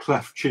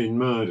Cleft Chin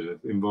murder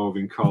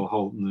involving Carl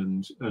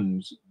Holton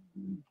and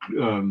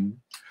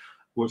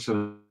what's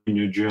her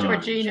name?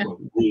 Georgina,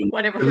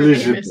 whatever her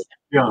Elizabeth name is.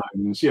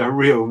 Jones, yeah,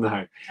 real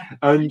name.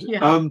 And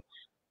yeah.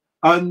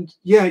 And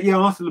yeah,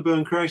 Arthur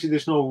LeBurn created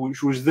this novel,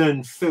 which was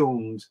then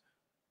filmed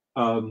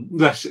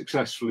less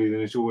successfully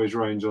than It Always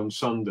Rains on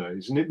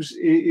Sundays, and it was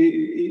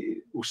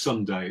or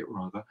Sunday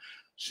rather,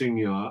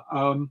 singular.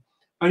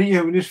 And yeah,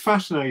 it was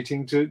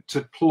fascinating to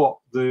plot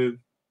the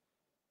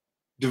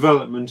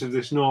development of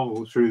this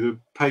novel through the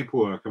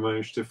paperwork I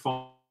managed to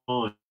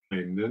find,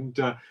 and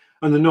the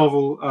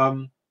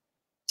novel.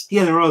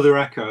 Yeah, there are other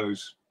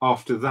echoes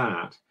after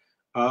that.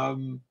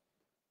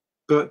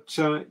 But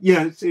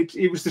yeah,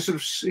 it was the sort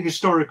of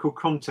historical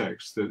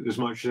context that, as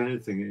much as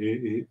anything,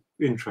 it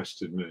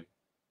interested me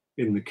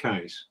in the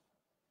case.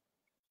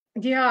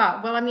 Yeah,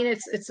 well, I mean,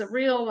 it's a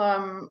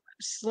real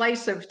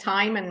slice of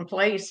time and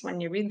place when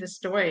you read the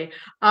story.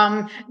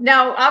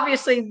 Now,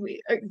 obviously,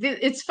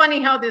 it's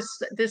funny how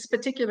this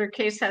particular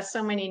case has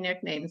so many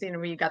nicknames. You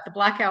know, you got the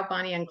Blackout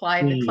Bonnie and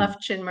Clyde, the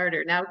Cleft Chin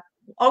murder. Now,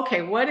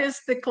 okay, what is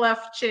the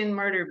Cleft Chin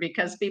murder?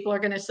 Because people are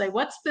going to say,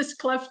 "What's this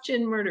Cleft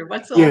Chin murder?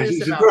 What's all Yes, this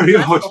it's about?" a very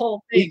That's odd. the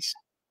whole thing.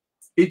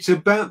 It's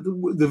about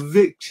the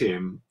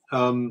victim.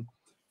 Well,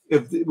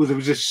 there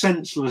was a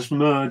senseless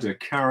murder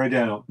carried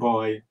out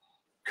by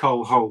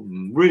Cole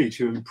Holton, really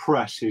to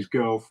impress his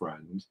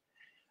girlfriend,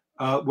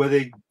 where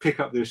they pick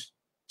up this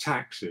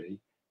taxi,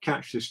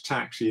 catch this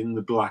taxi in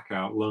the blacked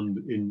out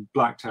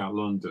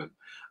London,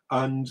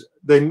 and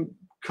then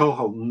Cole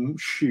Holton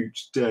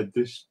shoots dead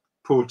this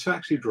poor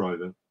taxi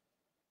driver,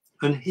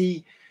 and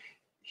he's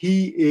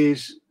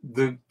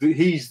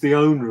the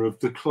owner of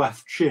the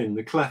cleft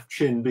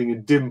chin being a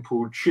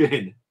dimpled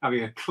chin,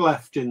 having a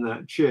cleft in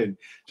that chin.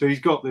 So he's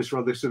got this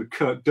rather sort of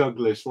Kirk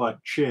Douglas like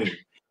chin.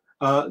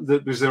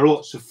 Because there are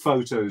lots of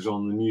photos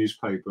on the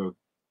newspaper,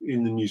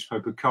 in the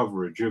newspaper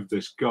coverage of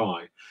this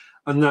guy,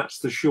 and that's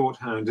the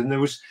shorthand. And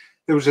there was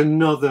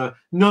another.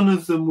 None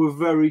of them were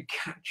very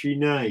catchy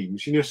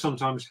names. You know,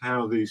 sometimes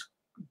how a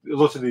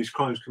lot of these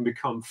crimes can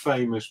become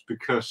famous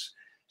because,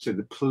 say,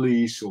 the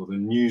police or the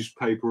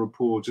newspaper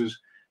reporters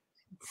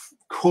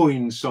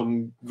coin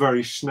some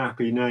very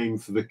snappy name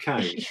for the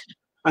case,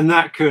 and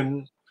that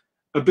can,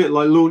 a bit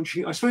like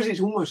launching. I suppose it's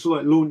almost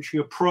like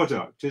launching a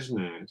product, isn't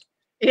it?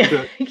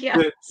 Yeah, yeah. I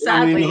mean, in a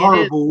Sadly, it is.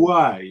 horrible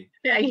way,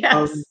 Yeah,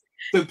 yes.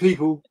 that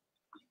people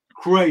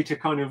create a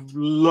kind of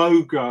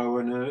logo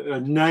and a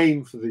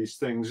name for these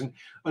things.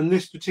 And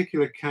this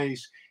particular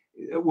case,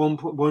 at one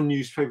point, one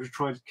newspaper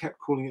kept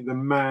calling it the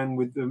man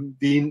with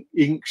the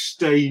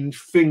ink-stained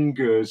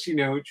fingers, you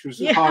know, which was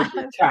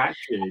hardly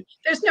catchy.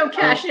 There's no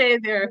cachet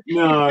there.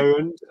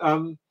 No,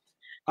 and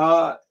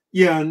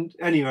yeah, and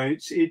anyway,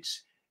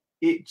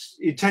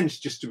 it tends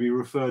just to be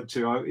referred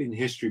to in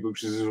history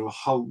books as a sort of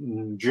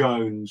Holton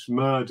Jones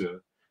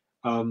murder,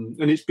 and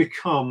it's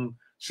become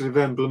sort of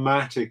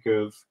emblematic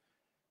of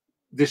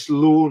this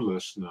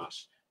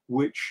lawlessness,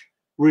 which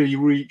really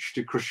reached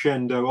a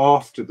crescendo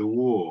after the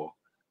war,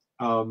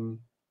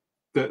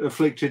 that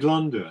afflicted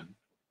London.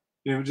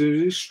 You know, it was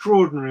an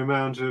extraordinary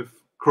amount of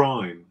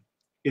crime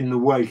in the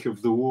wake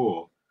of the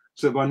war.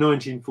 So by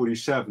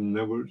 1947,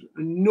 there were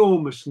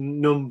enormous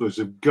numbers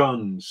of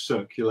guns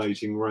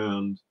circulating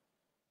around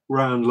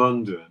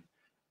London,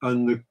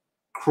 and the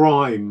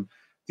crime,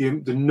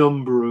 the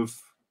number of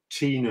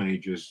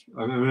teenagers.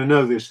 I mean, I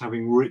know this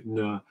having written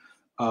a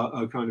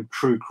kind of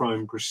true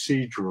crime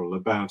procedural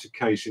about a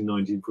case in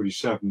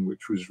 1947,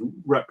 which was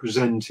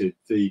represented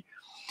the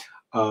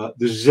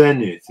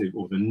zenith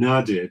or the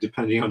nadir,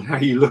 depending on how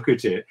you look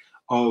at it,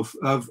 of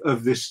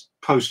this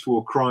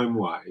post-war crime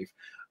wave,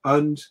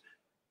 and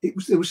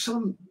there was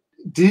some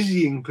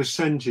dizzying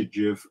percentage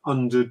of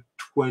under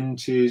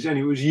 20s, and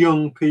it was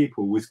young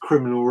people with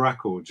criminal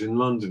records in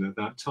London at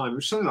that time. It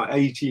was something like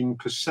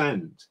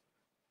 18%.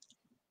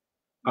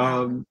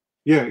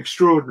 Yeah,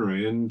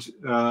 extraordinary. And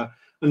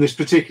this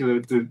particular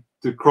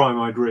the crime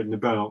I'd written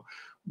about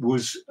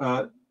was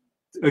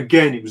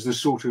again, it was the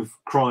sort of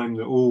crime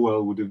that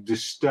Orwell would have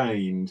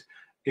disdained.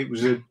 It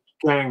was a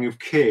gang of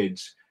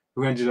kids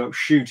who ended up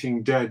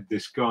shooting dead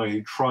this guy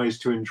who tries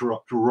to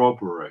interrupt a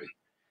robbery.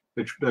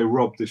 They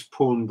robbed this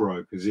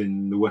pawnbrokers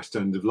in the West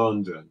End of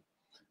London,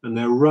 and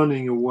they're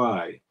running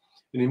away.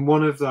 And in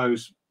one of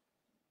those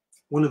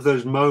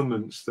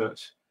moments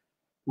that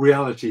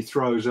reality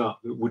throws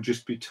up that would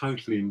just be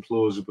totally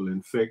implausible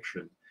in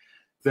fiction,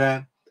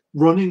 they're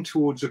running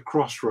towards a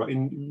crossroad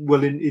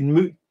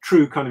in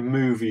true kind of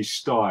movie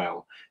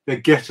style. Their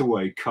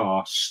getaway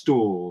car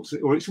stalls,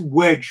 or it's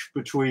wedged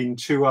between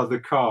two other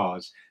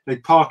cars. They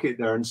park it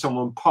there, and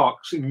someone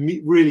parks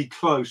really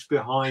close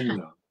behind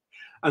them.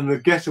 And the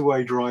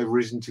getaway driver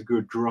isn't a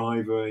good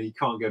driver. He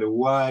can't get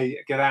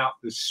out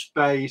the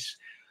space.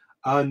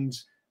 And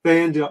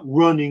they ended up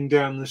running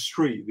down the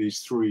street, these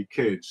three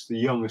kids, the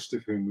youngest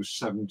of whom was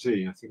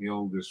 17. I think the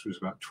oldest was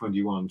about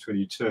 21,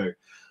 22.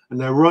 And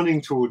they're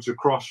running towards a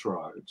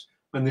crossroads.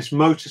 And this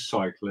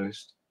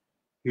motorcyclist,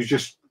 who's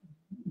just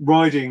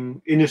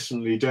riding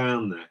innocently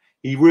down there,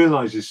 he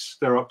realizes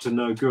they're up to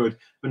no good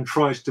and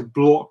tries to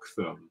block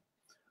them.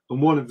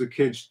 And one of the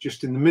kids,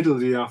 just in the middle of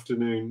the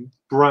afternoon,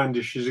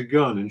 brandishes a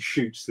gun and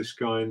shoots this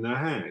guy in the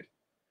head.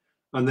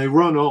 And they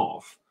run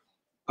off.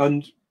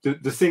 And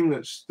the thing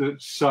that's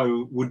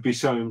so would be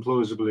so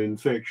implausible in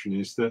fiction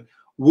is that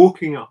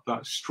walking up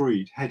that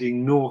street,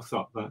 heading north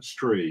up that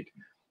street,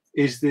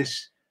 is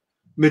this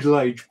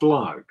middle-aged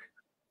bloke,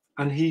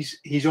 and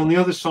he's on the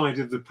other side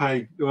of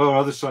the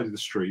other side of the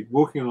street,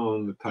 walking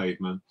along the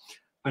pavement,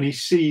 and he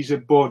sees a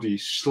body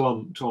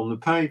slumped on the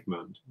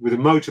pavement with a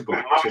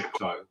motorbike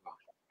tipped over,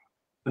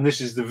 and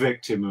this is the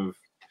victim of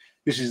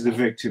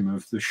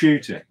the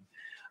shooting.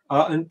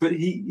 But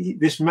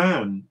this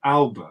man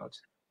Albert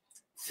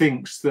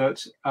thinks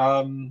that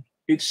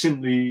it's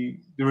simply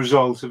the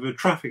result of a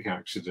traffic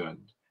accident,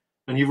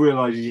 and he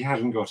realizes he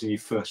hasn't got any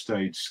first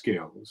aid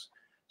skills,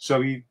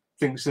 so he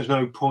thinks there's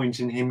no point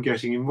in him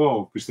getting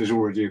involved because there's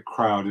already a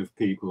crowd of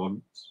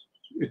people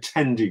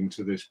attending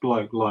to this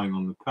bloke lying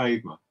on the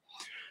pavement.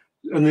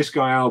 And this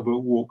guy Albert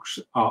walks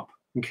up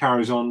and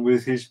carries on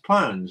with his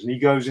plans, and he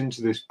goes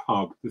into this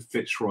pub, the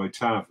Fitzroy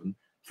Tavern,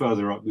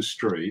 further up the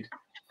street,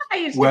 I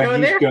used to go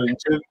there. Going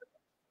to.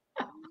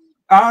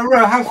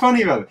 How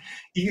funny about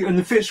it! And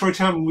the Fitzroy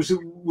Tavern was a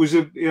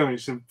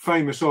it's a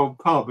famous old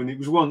pub, and it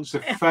was once a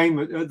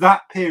famous at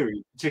that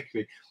period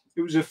particularly.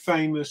 It was a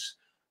famous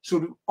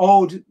sort of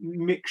odd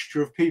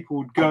mixture of people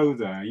would go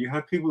there. You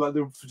had people like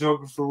the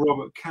photographer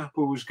Robert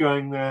Capel was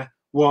going there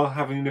while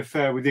having an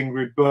affair with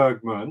Ingrid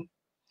Bergman,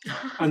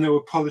 and there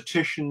were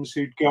politicians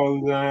who'd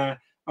go there.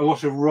 A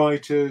lot of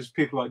writers,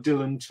 people like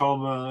Dylan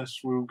Thomas,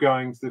 were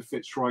going to the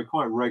Fitzroy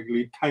quite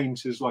regularly.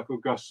 Painters like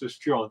Augustus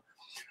John.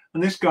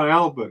 And this guy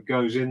Albert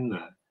goes in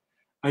there,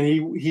 and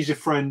he's a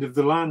friend of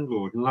the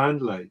landlord and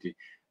landlady,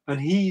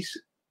 and he's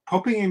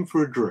popping in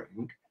for a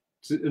drink,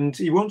 and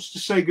he wants to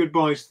say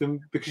goodbye to them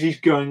because he's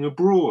going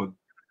abroad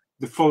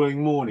the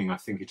following morning, I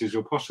think it is,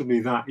 or possibly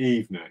that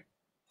evening.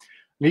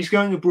 And he's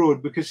going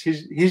abroad because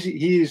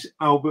he is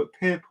Albert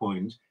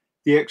Pierpoint,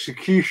 the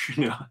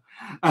executioner,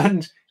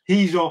 and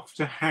he's off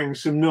to hang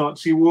some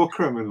Nazi war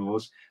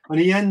criminals,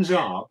 and he ends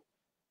up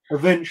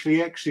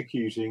eventually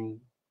executing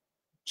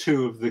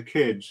two of the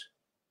kids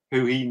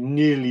who he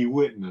nearly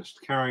witnessed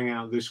carrying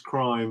out this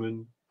crime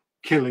and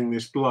killing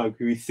this bloke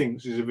who he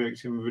thinks is a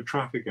victim of a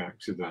traffic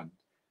accident.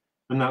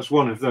 And that's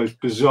one of those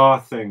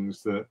bizarre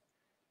things that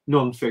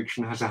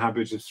non-fiction has a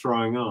habit of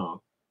throwing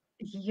up.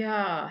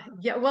 Yeah.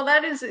 Well,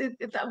 that is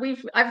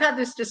I've had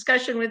this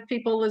discussion with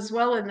people as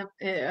well, and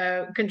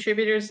the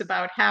contributors,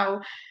 about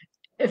how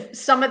if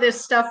some of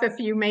this stuff, if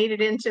you made it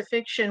into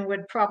fiction,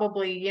 would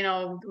probably,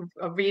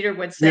 a reader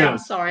would say, I'm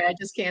sorry, I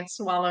just can't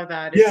swallow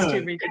that. It's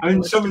too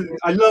ridiculous.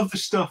 I love the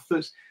stuff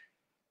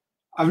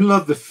I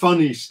love the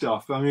funny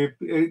stuff. I mean,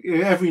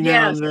 every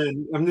now and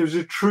then, there was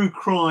a true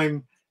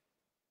crime.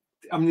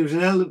 There was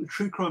a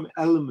true crime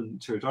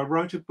element to it. I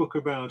wrote a book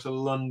about a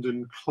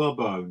London club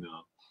owner,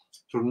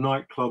 sort of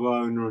nightclub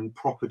owner and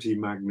property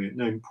magnate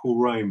named Paul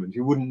Raymond,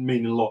 who wouldn't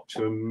mean a lot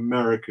to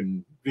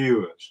American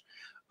viewers.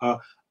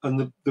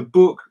 And the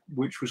book,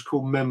 which was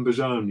called Members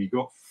Only,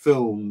 got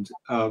filmed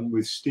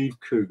with Steve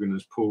Coogan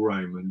as Paul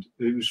Raymond.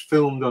 It was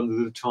filmed under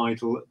the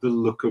title The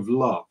Look of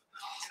Love.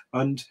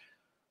 And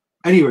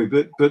anyway,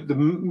 but the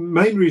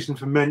main reason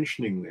for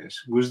mentioning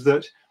this was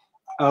that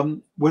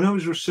when I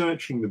was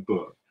researching the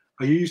book,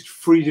 I used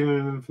freedom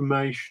of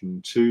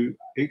information to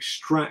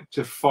extract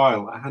a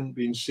file that hadn't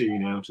been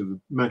seen out of the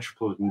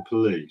Metropolitan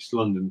Police,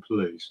 London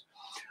Police,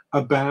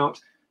 about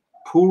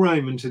Paul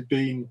Raymond had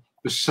been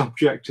the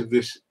subject of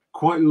this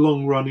quite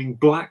long-running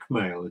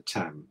blackmail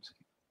attempt,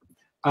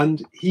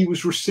 and he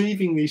was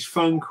receiving these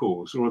phone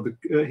calls, or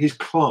his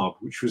club,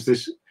 which was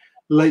this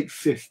late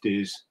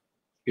 50s,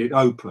 it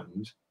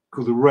opened,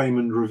 called the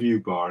Raymond Review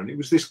Bar, and it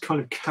was this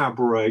kind of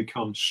cabaret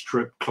come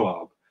strip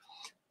club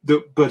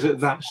but at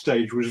that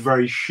stage was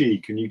very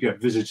chic, and you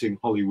get visiting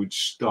Hollywood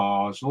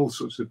stars and all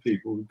sorts of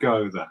people who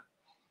go there.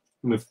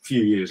 And a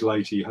few years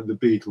later you had the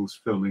Beatles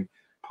filming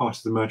part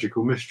of the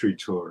Magical Mystery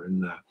Tour in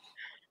there.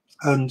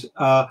 And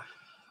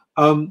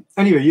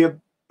anyway,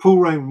 Paul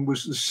Raymond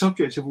was the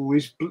subject of all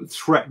these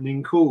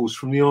threatening calls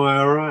from the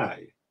IRA,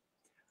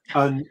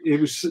 and they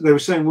were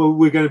saying, well,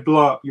 we're going to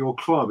blow up your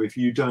club if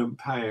you don't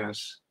pay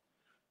us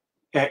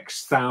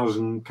X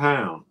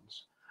 £1,000.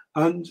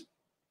 And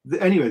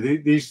anyway,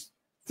 these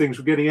things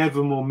were getting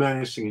ever more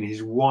menacing, and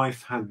his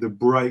wife had the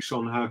brakes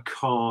on her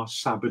car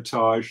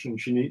sabotaged, and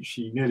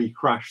she nearly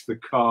crashed the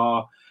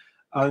car,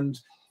 and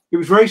it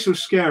was very sort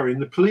of scary.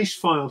 And the police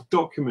files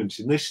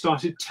documented, and they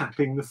started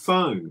tapping the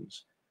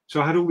phones.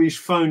 So I had all these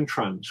phone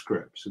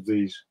transcripts of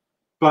these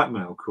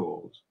blackmail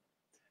calls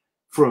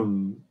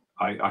from,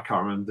 I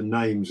can't remember the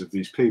names of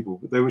these people,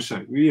 but they were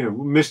saying,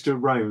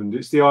 Mr. Raymond,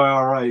 it's the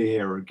IRA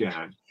here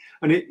again.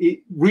 And it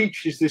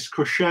reaches this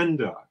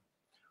crescendo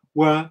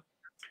where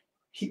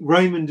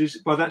Raymond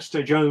by that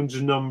stage owns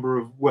a number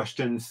of West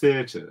End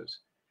theatres,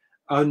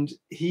 and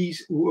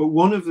he's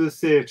one of the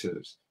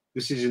theatres.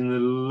 This is in the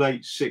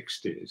late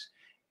 60s.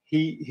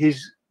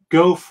 His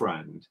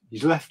girlfriend,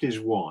 he's left his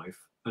wife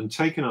and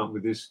taken up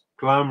with this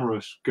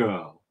glamorous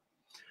girl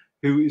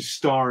who is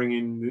starring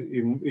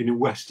in a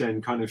West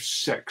End kind of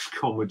sex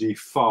comedy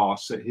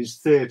farce at his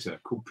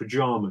theatre called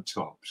Pajama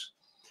Tops.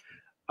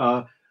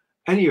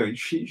 Anyway,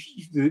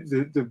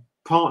 the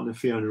partner,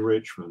 Fiona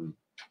Richmond,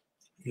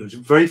 was a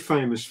very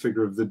famous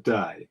figure of the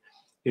day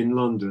in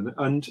London,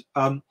 and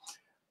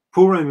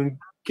Paul Raymond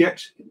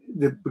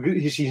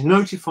he's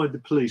notified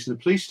the police, and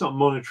the police start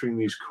monitoring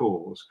these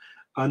calls,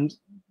 and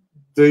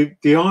the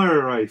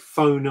IRA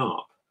phone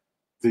up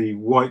the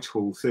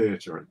Whitehall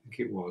Theatre, I think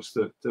it was,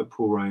 that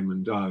Paul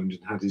Raymond owned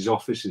and had his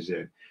offices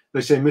in. They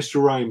say,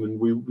 Mr. Raymond,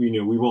 we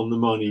want the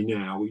money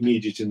now. We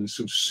need it in a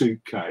sort of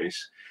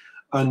suitcase.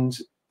 And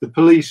the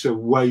police are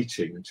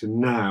waiting to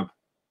nab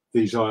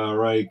these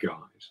IRA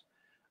guys.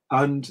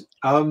 And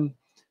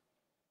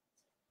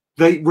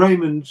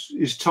Raymond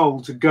is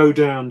told to go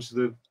down to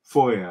the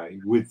foyer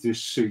with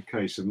this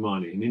suitcase of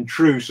money. And in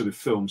true sort of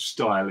film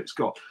style, it's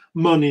got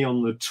money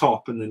on the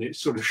top, and then it's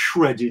sort of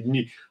shredded,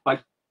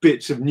 like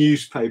bits of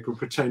newspaper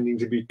pretending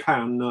to be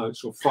pound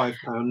notes or £5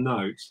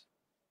 notes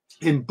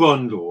in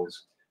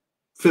bundles,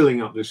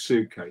 filling up this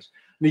suitcase.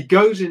 And he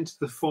goes into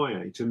the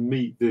foyer to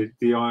meet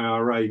the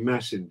IRA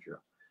messenger.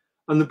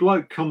 And the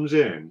bloke comes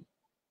in,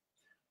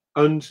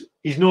 and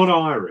he's not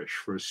Irish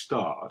for a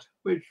start,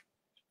 which is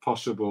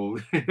possible,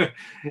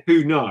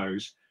 who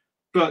knows.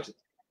 But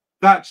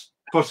that's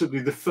possibly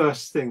the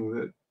first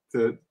thing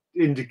that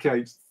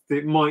indicates that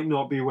it might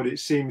not be what it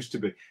seems to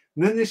be.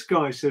 And then this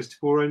guy says to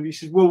Paul Raymond, he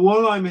says, well,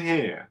 while I'm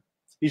here,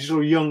 he's a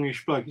sort of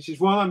youngish bloke, he says,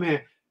 while I'm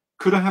here,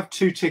 could I have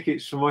 2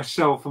 tickets for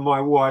myself and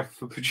my wife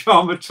for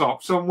pajama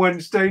tops on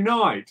Wednesday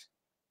night?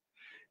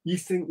 You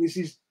think this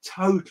is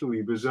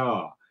totally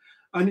bizarre.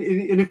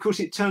 And of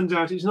course, it turns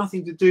out it's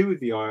nothing to do with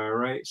the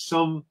IRA. It's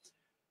some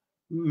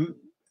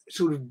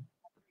sort of,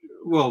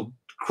 well,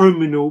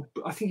 criminal.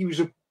 I think he was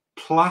a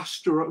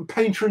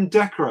painter and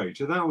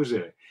decorator. That was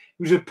it.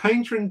 He was a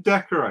painter and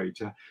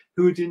decorator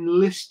who had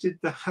enlisted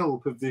the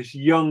help of this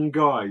young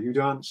guy who'd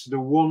answered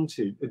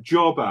a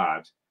job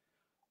ad,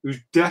 who's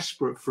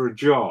desperate for a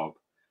job.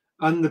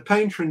 And the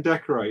painter and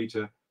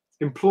decorator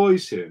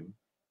employs him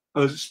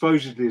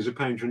supposedly as a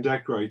painter and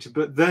decorator,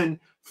 but then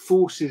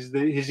forces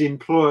his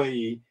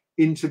employee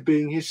into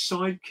being his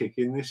sidekick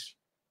in this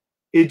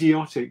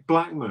idiotic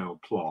blackmail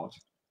plot.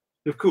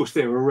 Of course,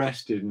 they were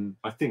arrested and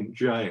I think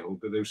jailed,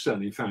 but they were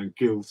certainly found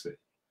guilty.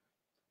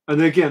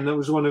 And again, that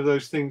was one of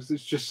those things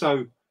that's just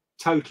so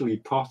totally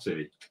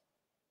potty.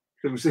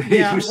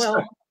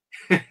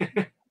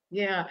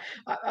 Yeah.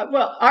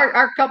 Well,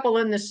 our couple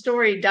in the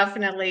story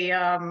definitely,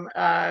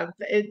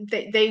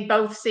 they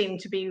both seem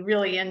to be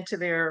really into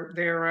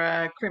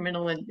their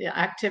criminal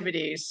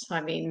activities.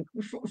 I mean,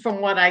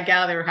 from what I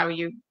gather, how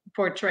you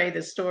portray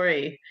the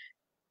story.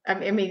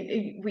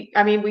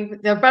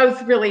 They're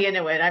both really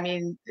into it. I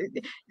mean,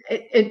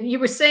 you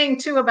were saying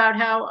too about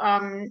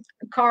how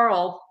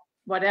Carl,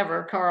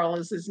 whatever Carl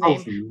is his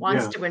name,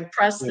 wants to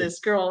impress this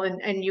girl,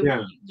 and you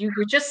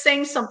were just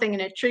saying something,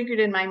 and it triggered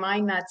in my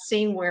mind that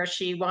scene where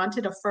she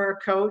wanted a fur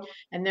coat,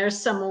 and there's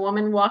some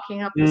woman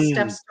walking up the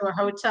steps to a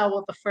hotel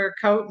with a fur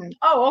coat, and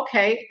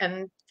okay,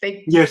 and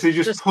they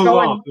just pull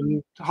up,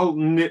 and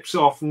Holton nips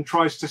off and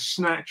tries to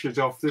snatch it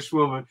off this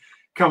woman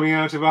coming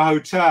out of a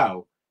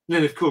hotel. And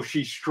then, of course,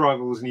 she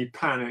struggles and he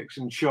panics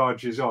and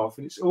charges off.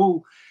 And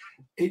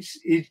it's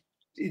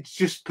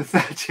just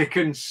pathetic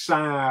and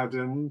sad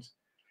and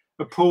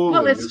appalling.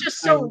 Well, it's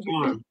just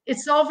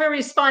it's all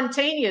very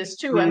spontaneous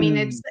too. I mean,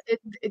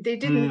 they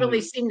didn't really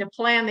seem to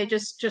plan. They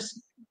just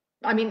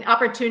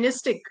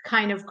opportunistic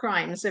kind of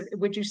crimes.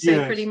 Would you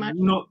say pretty much?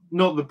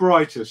 Not the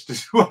brightest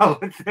as well,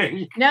 I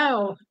think.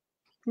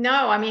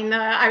 No, I mean,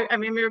 I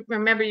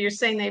remember you're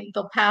saying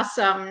they'll pass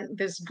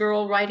this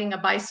girl riding a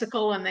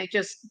bicycle, and they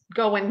just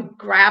go and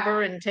grab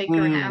her and take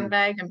her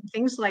handbag and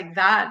things like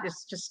that.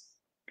 It's just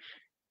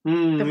the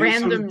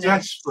randomness. Sort of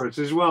desperate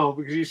as well,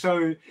 because he's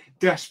so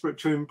desperate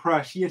to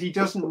impress, yet he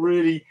doesn't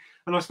really.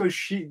 And I suppose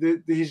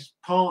his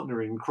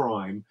partner in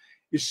crime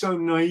is so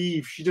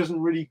naive. She doesn't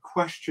really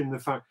question the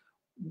fact: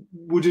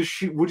 would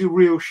a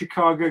real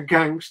Chicago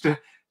gangster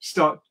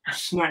start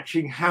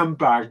snatching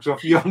handbags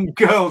off young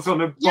girls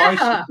on a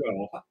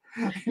bicycle?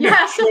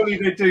 Surely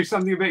they do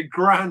something a bit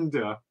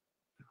grander.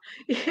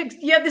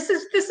 This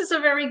is a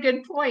very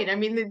good point. I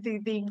mean,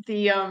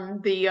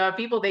 the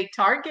people they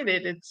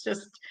targeted, it's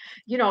just,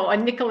 a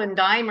nickel and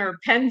dime or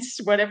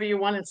pence, whatever you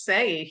want to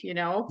say, I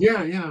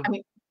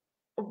mean,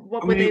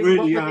 what were they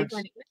doing?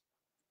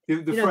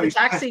 The phrase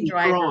taxi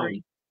driver.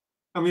 Crime.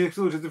 I mean, I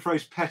thought of the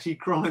phrase petty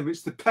crime.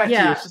 It's the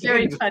pettiest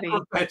very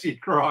petty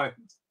crime.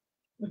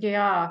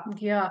 Yeah.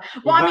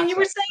 Well, I mean, you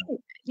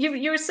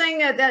were saying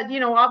that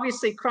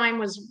obviously crime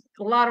was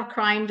a lot of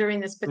crime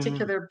during this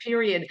particular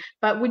period,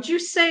 but would you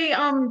say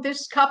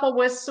this couple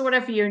was sort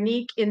of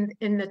unique in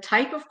the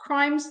type of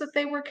crimes that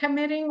they were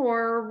committing,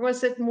 or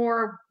was it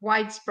more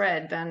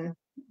widespread than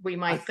we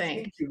might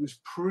think? It was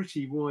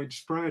pretty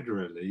widespread,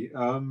 really,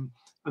 and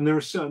there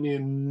are certainly a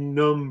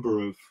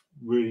number of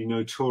really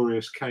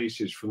notorious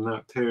cases from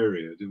that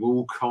period of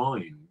all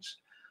kinds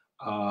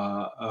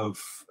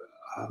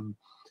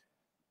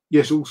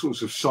all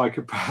sorts of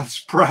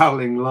psychopaths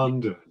prowling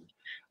London,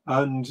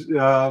 and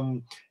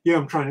I'm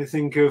trying to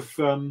think of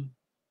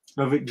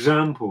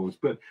examples.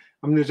 But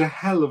I mean, there's a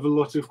hell of a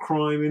lot of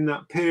crime in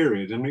that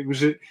period, and it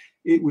was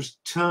it was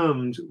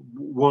termed,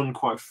 one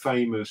quite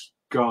famous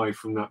guy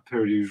from that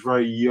period, he was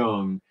very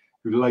young,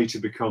 who later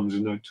becomes a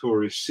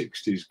notorious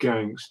 60s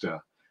gangster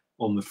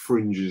on the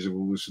fringes of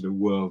all the sort of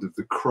world of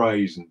the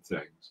craze and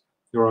things.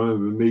 I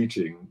remember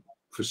meeting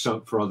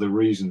for other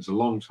reasons a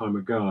long time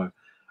ago,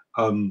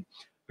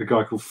 a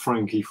guy called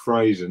Frankie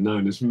Fraser,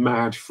 known as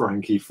Mad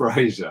Frankie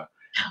Fraser,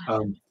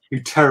 who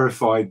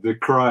terrified the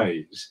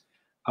craze.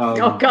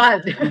 Oh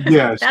God!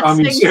 Yes, I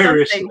mean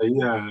seriously,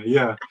 something.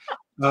 yeah.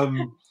 I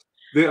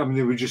mean,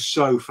 they were just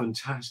so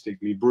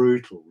fantastically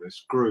brutal.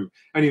 This group.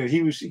 Anyway,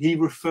 he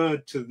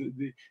referred to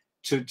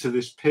to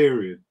this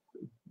period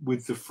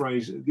with the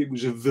phrase, "It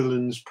was a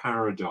villain's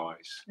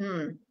paradise."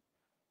 Mm.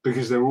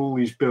 Because there were all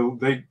these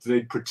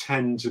they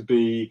pretend to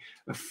be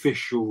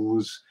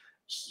officials,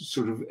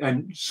 sort of,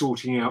 and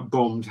sorting out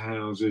bombed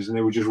houses, and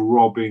they were just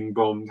robbing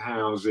bombed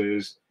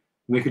houses,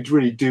 and they could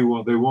really do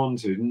what they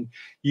wanted. And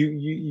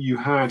you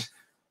had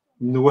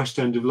in the West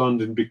End of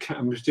London,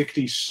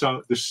 particularly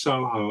the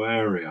Soho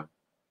area,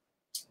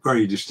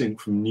 very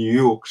distinct from New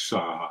York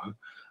Soho.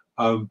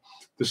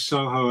 The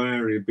Soho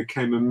area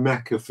became a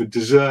mecca for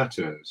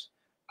deserters,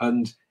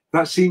 and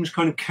that seems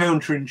kind of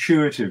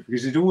counterintuitive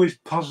because it always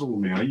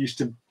puzzled me.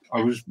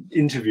 I was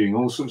interviewing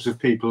all sorts of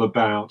people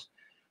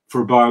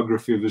for a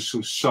biography of a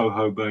sort of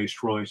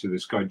Soho-based writer,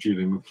 this guy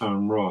Julian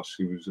McLaren Ross,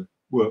 who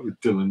worked with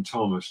Dylan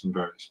Thomas and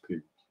various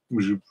people. He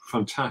was a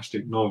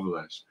fantastic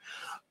novelist,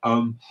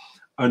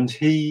 and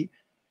he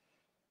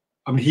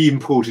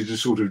imported a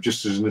sort of,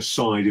 just as an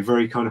aside, a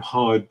very kind of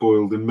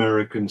hard-boiled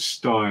American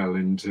style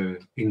into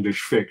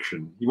English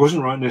fiction. He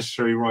wasn't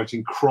necessarily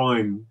writing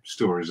crime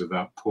stories at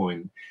that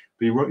point.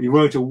 He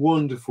wrote a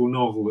wonderful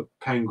novel that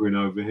Penguin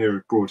over here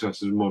had brought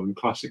us as a modern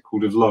classic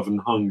called Of Love and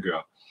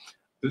Hunger.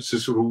 It's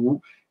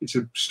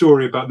a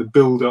story about the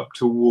build-up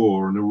to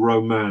war and a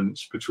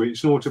romance between.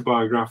 It's an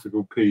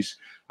autobiographical piece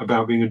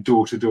about being a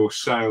door-to-door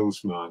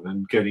salesman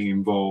and getting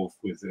involved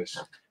with this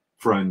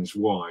friend's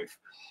wife,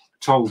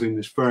 told in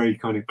this very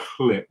kind of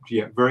clipped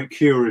yet very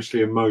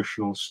curiously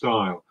emotional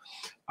style.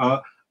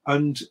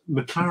 And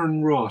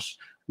McLaren Ross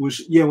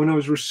was, when I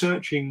was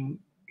researching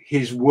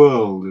his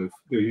world that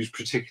he was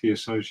particularly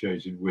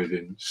associated with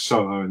in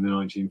Soho in the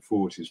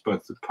 1940s,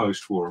 both the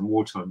post-war and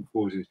wartime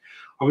 40s,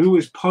 I was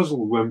always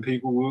puzzled when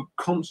people were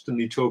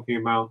constantly talking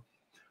about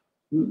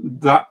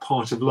that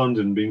part of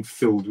London being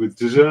filled with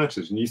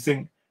deserters. And you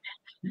think,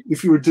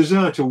 if you're a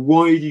deserter,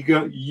 why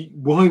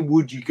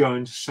would you go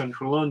into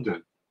central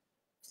London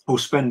or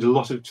spend a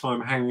lot of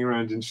time hanging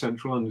around in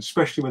central London,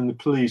 especially when the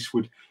police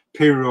would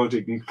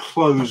periodically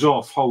close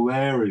off whole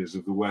areas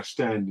of the West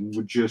End and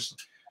would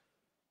just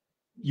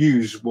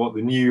use what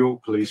the New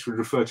York police would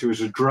refer to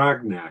as a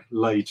dragnet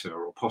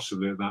later, or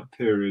possibly at that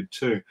period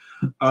too.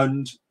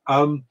 And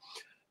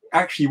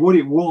actually what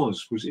it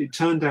was it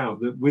turned out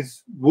that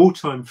with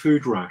wartime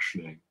food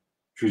rationing,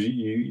 which was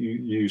you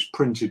use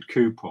printed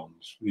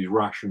coupons, these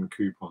ration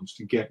coupons,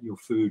 to get your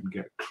food and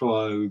get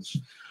clothes,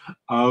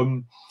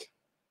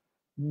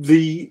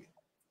 the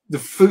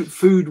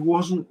food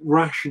wasn't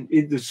rationed.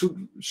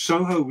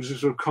 Soho was a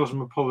sort of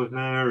cosmopolitan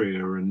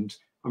area, and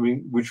I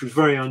mean, which was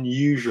very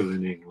unusual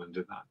in England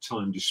at that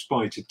time,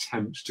 despite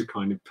attempts to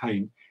kind of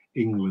paint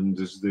England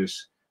as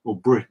this, or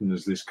Britain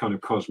as this kind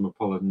of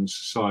cosmopolitan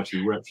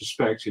society.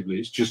 Retrospectively,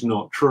 it's just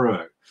not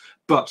true.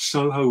 But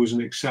Soho was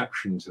an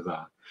exception to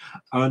that.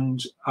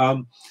 And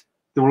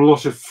there were a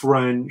lot of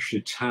French,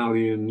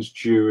 Italians,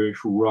 Jewish,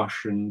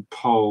 Russian,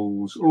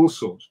 Poles, all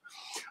sorts.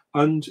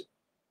 And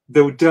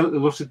there were a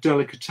lot of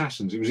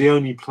delicatessens. It was the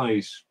only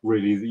place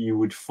really that you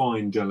would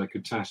find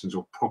delicatessens,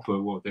 or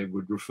proper, what they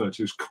would refer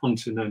to as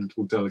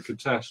continental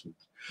delicatessens.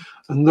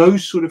 And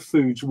those sort of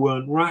foods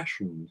weren't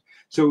rationed.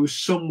 So it was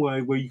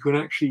somewhere where you could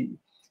actually,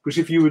 because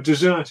if you were a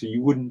deserter,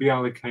 you wouldn't be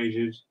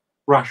allocated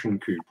ration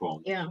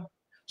coupons. Yeah.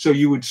 So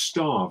you would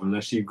starve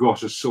unless you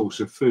got a source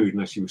of food,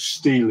 unless you were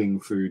stealing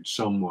food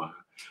somewhere.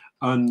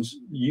 And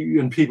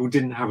people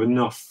didn't have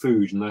enough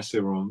food unless they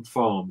were on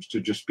farms to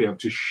just be able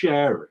to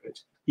share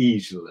it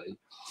easily.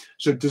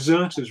 So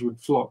deserters would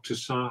flock to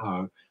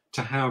Soho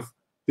to have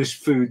this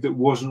food that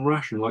wasn't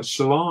rationed, like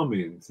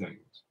salami and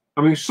things.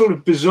 I mean, it's sort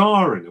of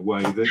bizarre in a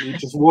way that it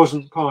just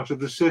wasn't part of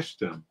the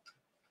system.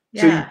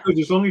 Yeah. So you could,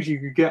 as long as you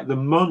could get the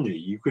money,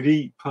 you could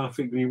eat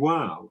perfectly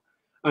well.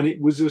 And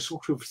it was a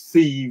sort of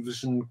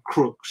thieves and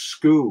crooks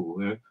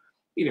school,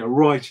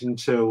 right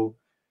until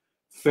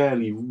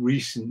fairly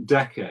recent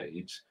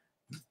decades.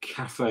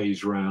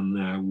 Cafes around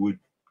there would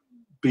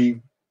be,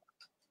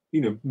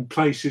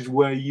 places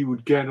where you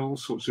would get all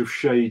sorts of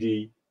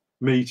shady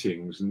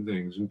meetings and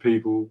things, and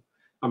people.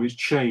 I mean, it's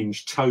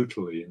changed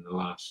totally in the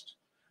last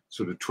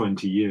sort of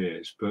 20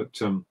 years. But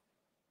I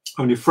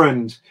mean, a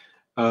friend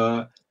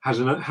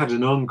had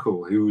an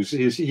uncle who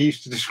he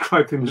used to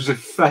describe him as a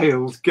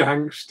failed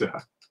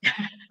gangster,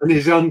 and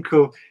his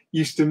uncle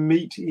used to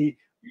meet.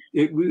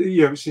 It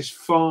was his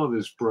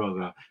father's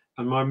brother.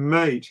 And my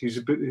mate, who's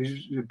a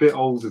bit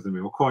older than me,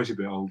 or quite a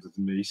bit older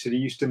than me, he said he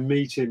used to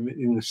meet him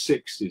in the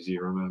 60s, he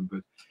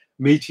remembered,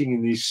 meeting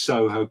in these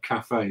Soho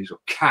cafes, or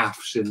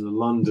cafs in the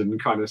London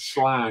kind of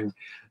slang.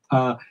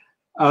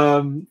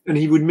 And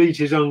he would meet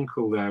his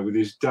uncle there with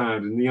his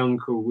dad, and the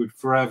uncle would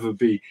forever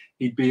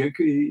he'd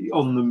be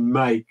on the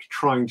make,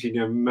 trying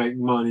to, make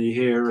money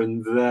here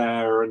and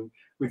there, and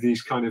with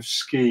these kind of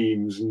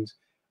schemes.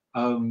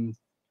 And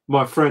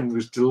my friend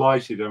was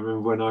delighted. I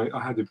remember when I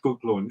had a book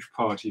launch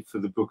party for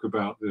the book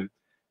about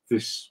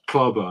this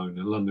club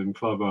owner, London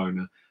club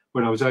owner,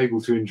 when I was able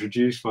to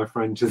introduce my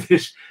friend to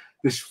this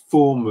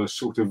former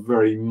sort of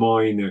very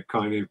minor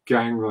kind of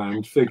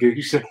gangland figure.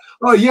 He said,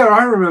 "Oh yeah,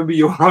 I remember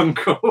your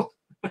uncle."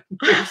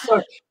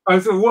 So I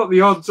thought, what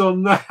the odds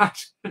on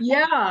that?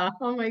 Yeah.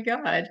 Oh my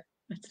God.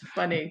 That's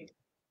funny.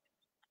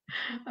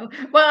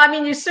 Well, I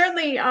mean, you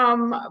certainly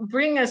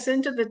bring us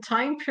into the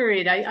time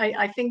period.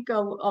 I think a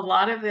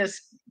lot of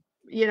this,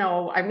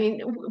 I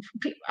mean,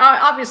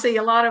 obviously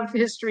a lot of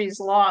history is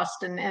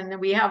lost, and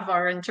we have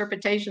our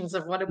interpretations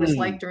of what it was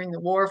like Mm, during the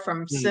war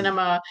from mm,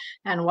 cinema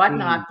and mm,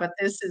 whatnot. But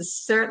this is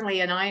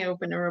certainly an eye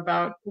opener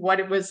about what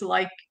it was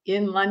like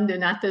in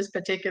London at this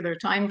particular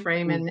time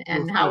frame, mm,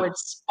 and well, how it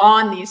thanks.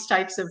 spawned these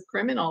types of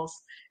criminals.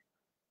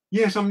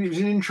 Yes, I mean, it was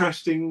an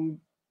interesting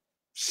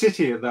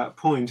city at that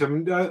point. I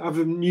mean, I have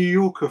a New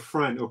Yorker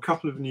friend, or a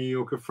couple of New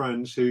Yorker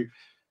friends who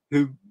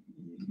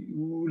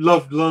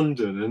loved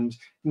London, and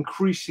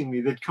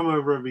increasingly they'd come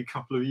over every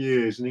couple of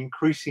years, and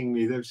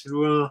increasingly they've said,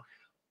 "Well,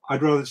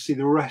 I'd rather see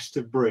the rest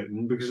of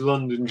Britain because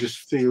London just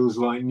feels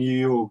like New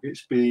York.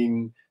 It's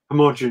been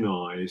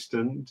homogenized."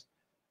 And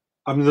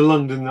I mean, the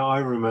London that I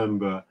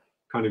remember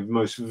kind of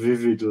most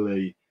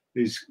vividly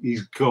is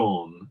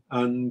gone.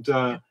 And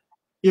yeah,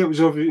 it was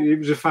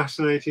a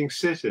fascinating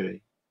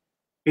city.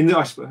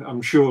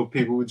 I'm sure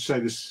people would say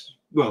this.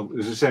 Well,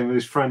 as I say,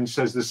 his friend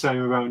says the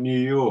same about New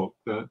York,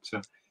 that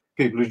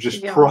people are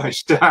just Yeah.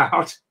 priced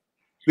out,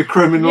 the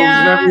criminals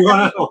and Yeah, everyone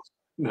else.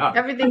 No.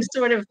 everything's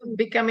sort of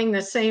becoming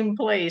the same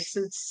place.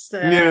 It's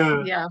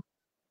Yeah, yeah,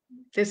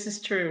 this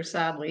is true,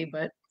 sadly,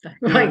 but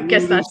I yeah,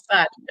 guess that's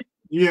that.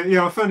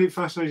 yeah. I found it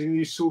fascinating.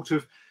 These sort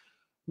of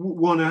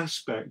one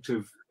aspect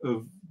of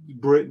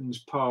Britain's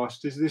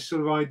past is this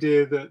sort of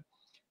idea that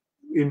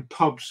in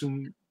pubs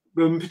and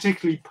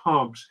particularly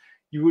pubs,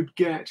 you would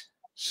get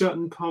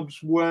certain pubs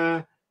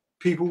where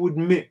people would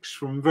mix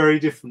from very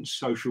different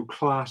social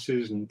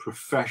classes and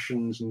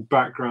professions and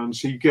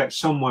backgrounds. So you get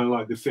somewhere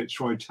like the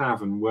Fitzroy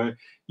Tavern where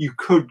you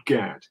could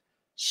get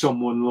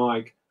someone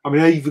like, I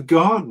mean, Ava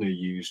Gardner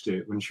used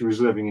it when she was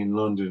living in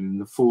London in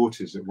the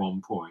 40s at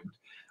one point.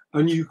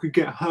 And you could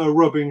get her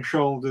rubbing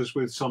shoulders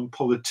with some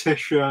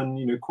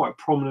politician, quite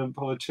prominent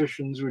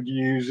politicians would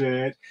use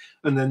it.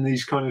 And then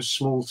these kind of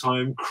small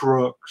time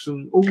crooks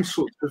and all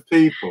sorts of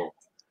people.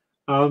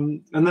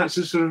 And that's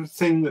a sort of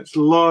thing that's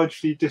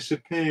largely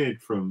disappeared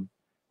from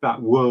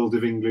that world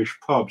of English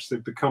pubs.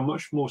 They've become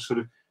much more sort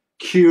of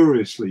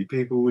curiously,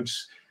 people would,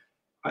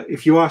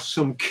 if you ask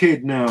some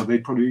kid now, they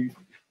probably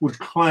would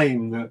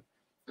claim that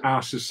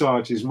our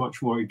society is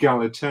much more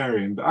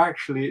egalitarian, but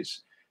actually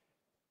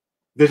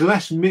there's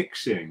less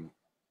mixing,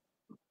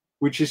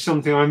 which is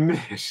something I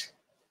miss.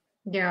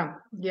 Yeah,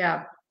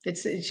 yeah. It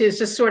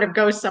just sort of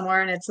goes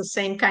somewhere, and it's the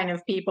same kind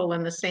of people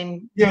and the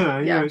same. Yeah,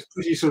 Yeah, it's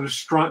pretty sort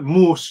of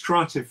more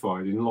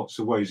stratified in lots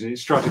of ways, and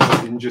it's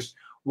stratified in just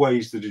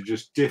ways that are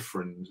just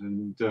different,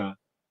 and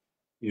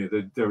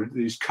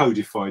it's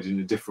codified in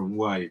a different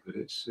way, but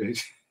it's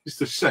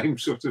the same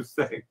sort of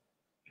thing.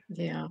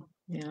 yeah,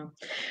 yeah.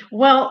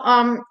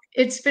 Well,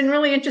 it's been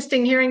really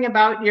interesting hearing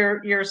about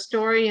your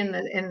story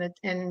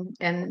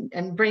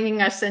and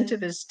bringing us into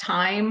this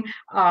time.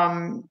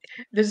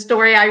 The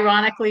story,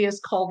 ironically, is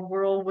called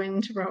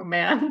Whirlwind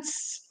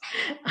Romance,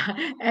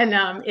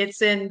 and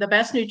it's in the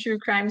Best New True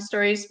Crime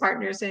Stories,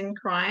 Partners in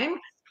Crime.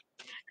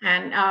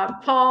 And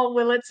Paul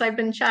Willetts, I've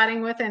been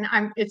chatting with, and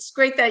it's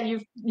great that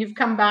you've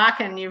come back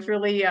and you've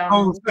really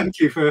Oh, thank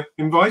you for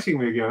inviting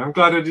me again. I'm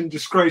glad I didn't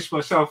disgrace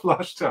myself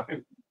last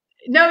time.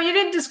 No, you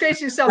didn't disgrace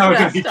yourself No, I was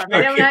last only time.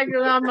 I don't joking. have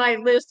you on my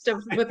list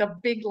with a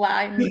big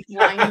line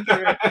through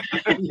it.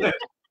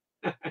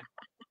 Yeah.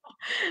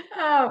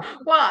 Oh,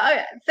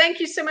 well, thank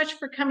you so much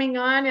for coming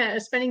on,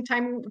 spending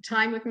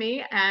time with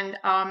me, and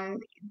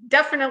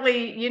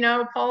definitely,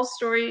 Paul's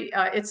story.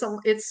 It's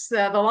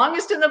the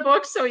longest in the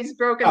book, so he's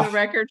broken the Oh,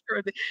 record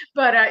for the.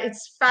 But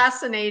it's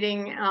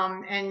fascinating,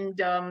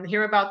 and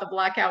hear about the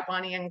Blackout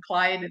Bonnie and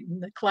Clyde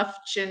and the Cleft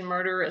Chin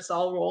murder. It's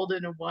all rolled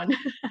into one.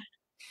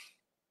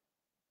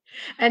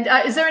 And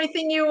is there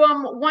anything you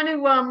want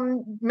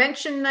to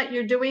mention that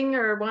you're doing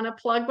or want to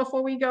plug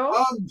before we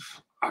go?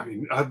 I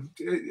mean, I'm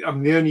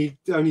the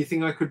only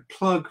thing I could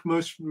plug.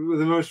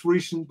 The most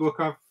recent book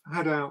I've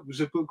had out was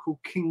a book called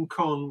King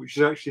Kong, which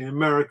is actually an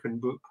American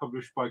book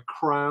published by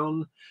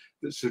Crown.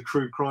 That's a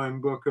true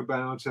crime book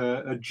about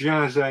a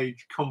jazz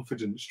age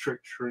confidence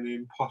trickster and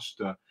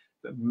imposter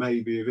that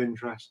may be of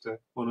interest to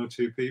one or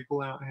two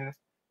people out here.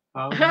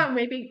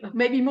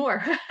 Maybe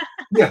more.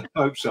 Yeah,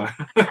 hope so.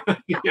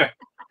 Yeah,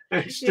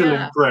 it's still in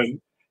Yeah.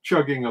 print,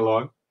 chugging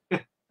along.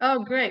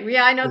 Oh, great.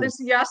 Yeah, I know this.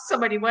 You ask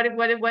somebody, what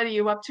are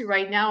you up to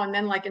right now? And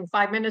then, like in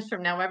 5 minutes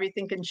from now,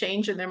 everything can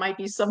change, and there might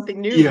be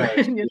something new.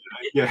 Yes,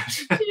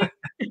 yes.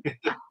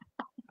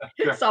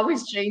 It's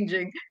always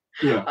changing.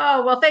 Yeah.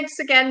 Oh, well, thanks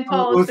again, Oh,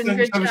 Paul. well, It's been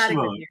thanks good ever so chatting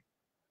with much. you.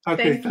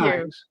 Okay, Thank you.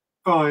 thanks.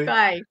 Bye.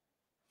 Bye.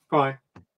 Bye.